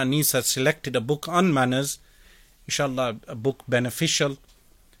Maulana Anis has selected a book on manners, inshallah, a book beneficial.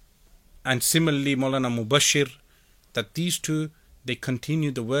 And similarly Maulana Mubashir, that these two, they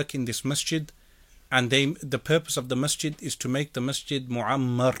continue the work in this masjid. And the purpose of the masjid is to make the masjid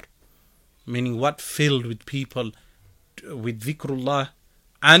mu'ammar, meaning what? Filled with people, with dhikrullah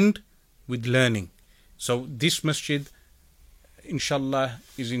and with learning. So this masjid, inshallah,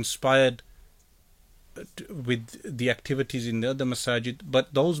 is inspired with the activities in the other masajid,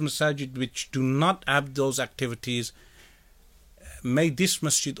 but those masajid which do not have those activities, may this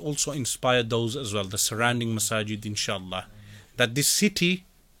masjid also inspire those as well, the surrounding masajid, inshallah, that this city,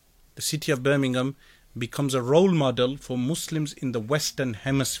 the city of Birmingham, becomes a role model for Muslims in the Western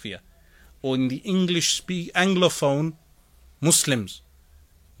Hemisphere, or in the Anglophone Muslims,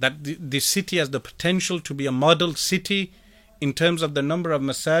 that this city has the potential to be a model city in terms of the number of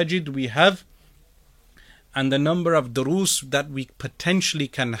masajid we have and the number of durus that we potentially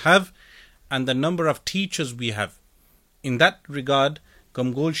can have and the number of teachers we have. In that regard,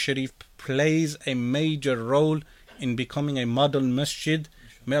 Gamgol Sharif plays a major role in becoming a model masjid.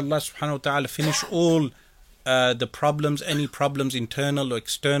 May Allah subhanahu wa ta'ala finish all the problems, any problems internal or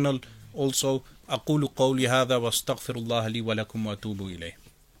external. Also, أقول قولي هذا واستغفر الله لي ولكم وأتوب إليه.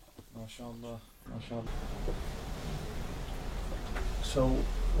 MashaAllah, MashaAllah. So,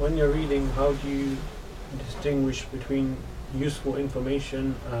 when you're reading, how do you distinguish between useful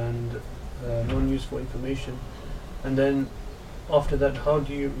information and non-useful information? And then, after that, how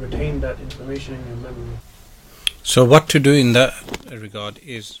do you retain that information in your memory? So what to do in that regard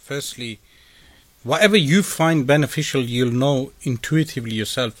is, firstly, whatever you find beneficial, you'll know intuitively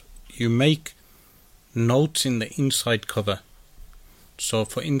yourself. You make notes in the inside cover. So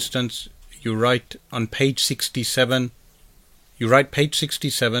for instance, you write on page 67, you write page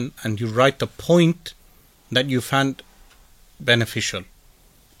 67 and you write the point that you found beneficial.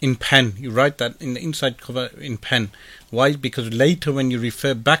 In pen, you write that in the inside cover in pen. Why? Because later when you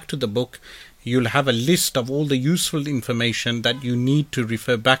refer back to the book, you'll have a list of all the useful information that you need to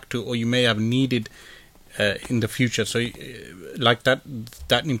refer back to or you may have needed in the future. So like that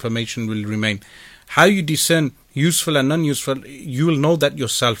information will remain. How you discern useful and non-useful, you will know that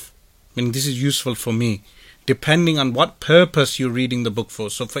yourself. I mean, this is useful for me, depending on what purpose you're reading the book for.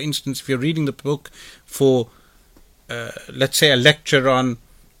 So for instance, if you're reading the book for, let's say, a lecture on,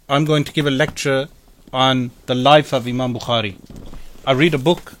 I'm going to give a lecture on the life of Imam Bukhari. I read a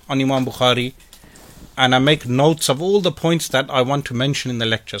book on Imam Bukhari and I make notes of all the points that I want to mention in the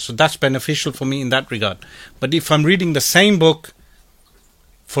lecture. So that's beneficial for me in that regard. But if I'm reading the same book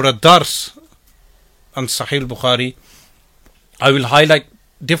for a dars on Sahih Bukhari, I will highlight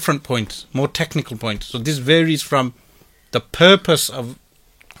different points, more technical points. So this varies from the purpose of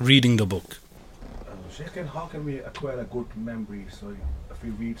reading the book. Sheikh, how can we acquire a good memory? So if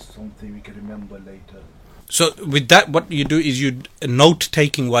we read something, we can remember later. So with that, what you do is you note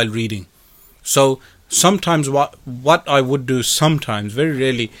taking while reading. So sometimes what I would do sometimes, very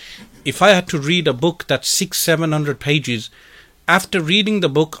rarely, if I had to read a book that's 600-700 pages, after reading the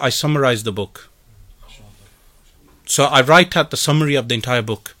book, I summarize the book. So I write out the summary of the entire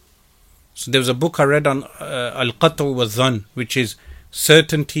book. So there was a book I read on Al-Qat'u wa Dhann, which is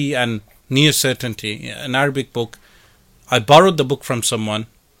certainty and near certainty, an Arabic book. I borrowed the book from someone,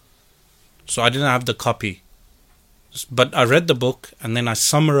 so I didn't have the copy. But I read the book and then I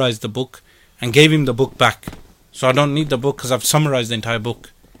summarized the book and gave him the book back. So I don't need the book because I've summarized the entire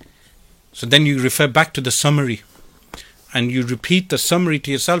book. So then you refer back to the summary and you repeat the summary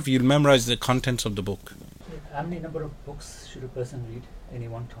to yourself. You'll memorize the contents of the book. How many number of books should a person read any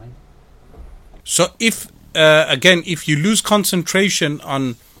one time? So if you lose concentration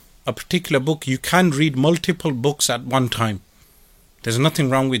on a particular book, you can read multiple books at one time. There's nothing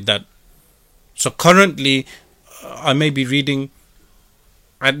wrong with that. So currently, I may be reading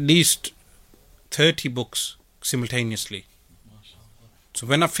at least 30 books simultaneously. So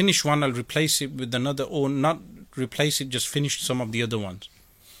when I finish one, I'll replace it with another, or not replace it, just finish some of the other ones.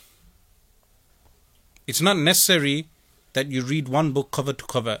 It's not necessary that you read one book cover to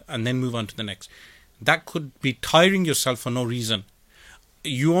cover and then move on to the next. That could be tiring yourself for no reason.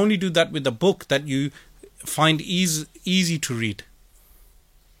 You only do that with a book that you find easy to read.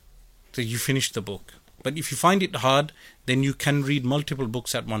 So you finish the book. But if you find it hard, then you can read multiple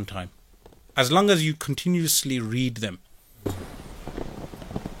books at one time, as long as you continuously read them.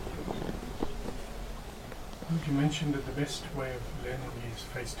 You mentioned that the best way of learning is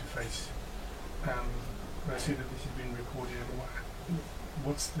face-to-face. I see that this has been recorded.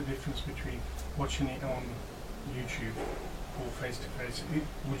 What's the difference between watching it on YouTube or face-to-face?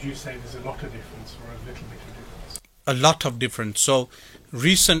 Would you say there's a lot of difference or a little bit of difference? A lot of difference. So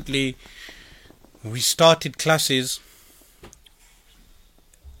recently we started classes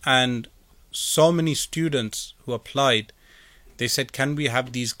and so many students who applied, they said, can we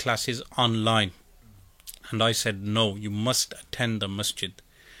have these classes online? And I said, no, you must attend the masjid.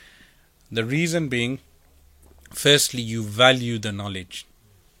 The reason being, firstly, you value the knowledge.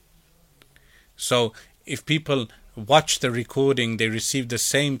 So if people watch the recording, they receive the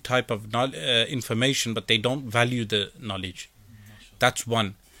same type of information, but they don't value the knowledge. That's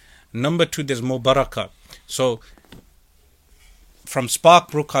one. Number two, there's more barakah. So from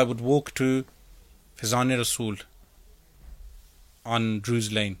Sparkbrook, I would walk to Fizan Rasool on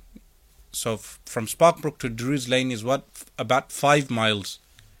Druze Lane. So from Sparkbrook to Druze Lane is what? About 5 miles.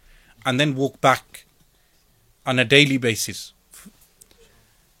 And then walk back on a daily basis.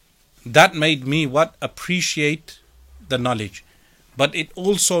 That made me appreciate the knowledge. But it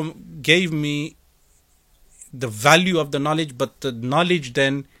also gave me the value of the knowledge, but the knowledge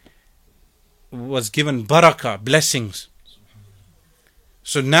then was given barakah, blessings.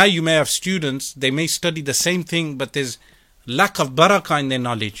 So now you may have students, they may study the same thing, but there's lack of barakah in their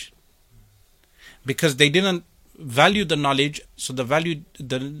knowledge. Because they didn't value the knowledge, so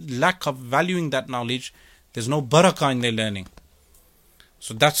the lack of valuing that knowledge, there's no barakah in their learning.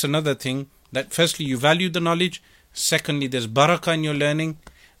 So that's another thing, that firstly you value the knowledge, secondly there's barakah in your learning.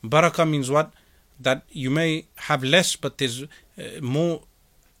 Barakah means what? That you may have less, but there's more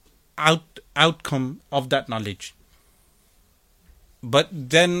outcome of that knowledge. But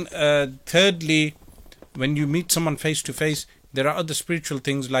then thirdly, when you meet someone face to face, there are other spiritual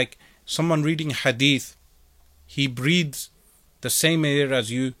things, like someone reading hadith, he breathes the same air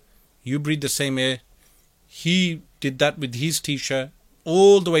as you breathe the same air. He did that with his teacher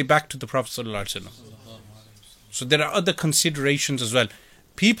all the way back to the Prophet ﷺ. So there are other considerations as well.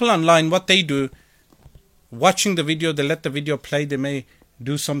 People online, what they do, watching the video, they let the video play, they may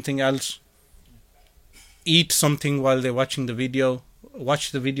do something else, eat something while they're watching the video,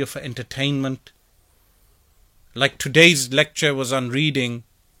 watch the video for entertainment. Like today's lecture was on reading,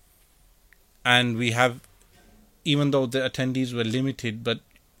 and we have, even though the attendees were limited, but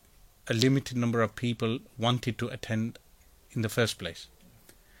a limited number of people wanted to attend in the first place.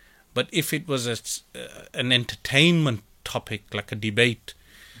 But if it was an entertainment topic, like a debate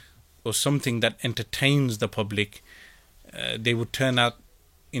or something that entertains the public, they would turn out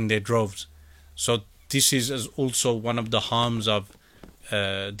in their droves. So this is also one of the harms of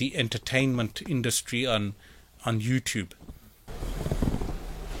the entertainment industry on YouTube.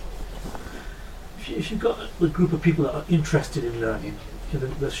 If you've got a group of people that are interested in learning,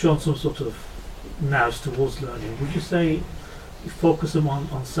 they're shown some sort of nous towards learning, would you say you focus them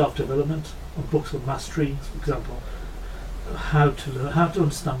on self-development, on books of mastery, for example, how to learn, how to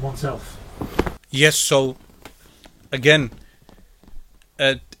understand oneself? Yes, so again,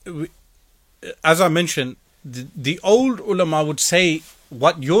 as I mentioned, the old ulama would say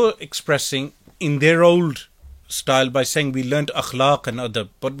what you're expressing in their old style by saying we learned akhlaq and adab.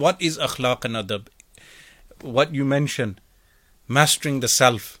 But what is akhlaq and adab? What you mentioned, mastering the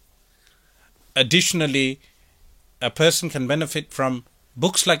self. Additionally, a person can benefit from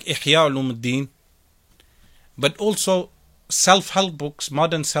books like Ihya Ulumuddin, but also self-help books,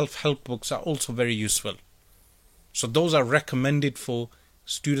 modern self-help books are also very useful. So those are recommended for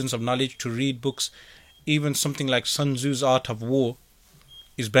students of knowledge to read books. Even something like Sun Tzu's Art of War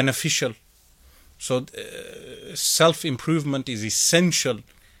is beneficial. So self-improvement is essential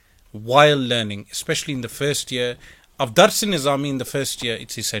while learning, especially in the first year. Of Dars Nizami in the first year,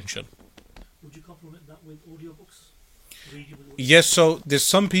 it's essential. Would you complement that with audiobooks? Yes, so there's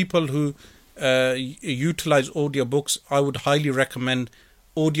some people who utilize audiobooks. I would highly recommend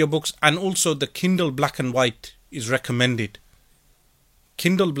audiobooks, and also the Kindle Black and White is recommended.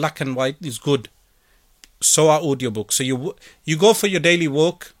 Kindle Black and White is good. So are audiobooks. So you go for your daily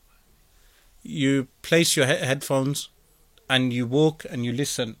walk, you place your headphones and you walk and you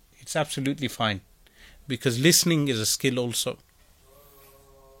listen. It's absolutely fine, because listening is a skill also.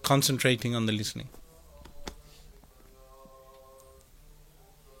 Concentrating on the listening.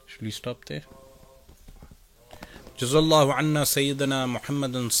 Should we stop there? Jazallahu anna Sayyidina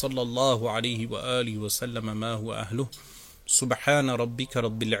Muhammadan sallallahu alayhi wa alihi wa sallam ma huwa ahluh. Subhana rabbika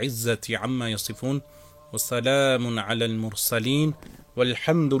rabbil izzati amma yasifun. Wa salamun ala al-mursaleen.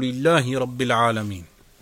 Walhamdulillahi rabbil alameen.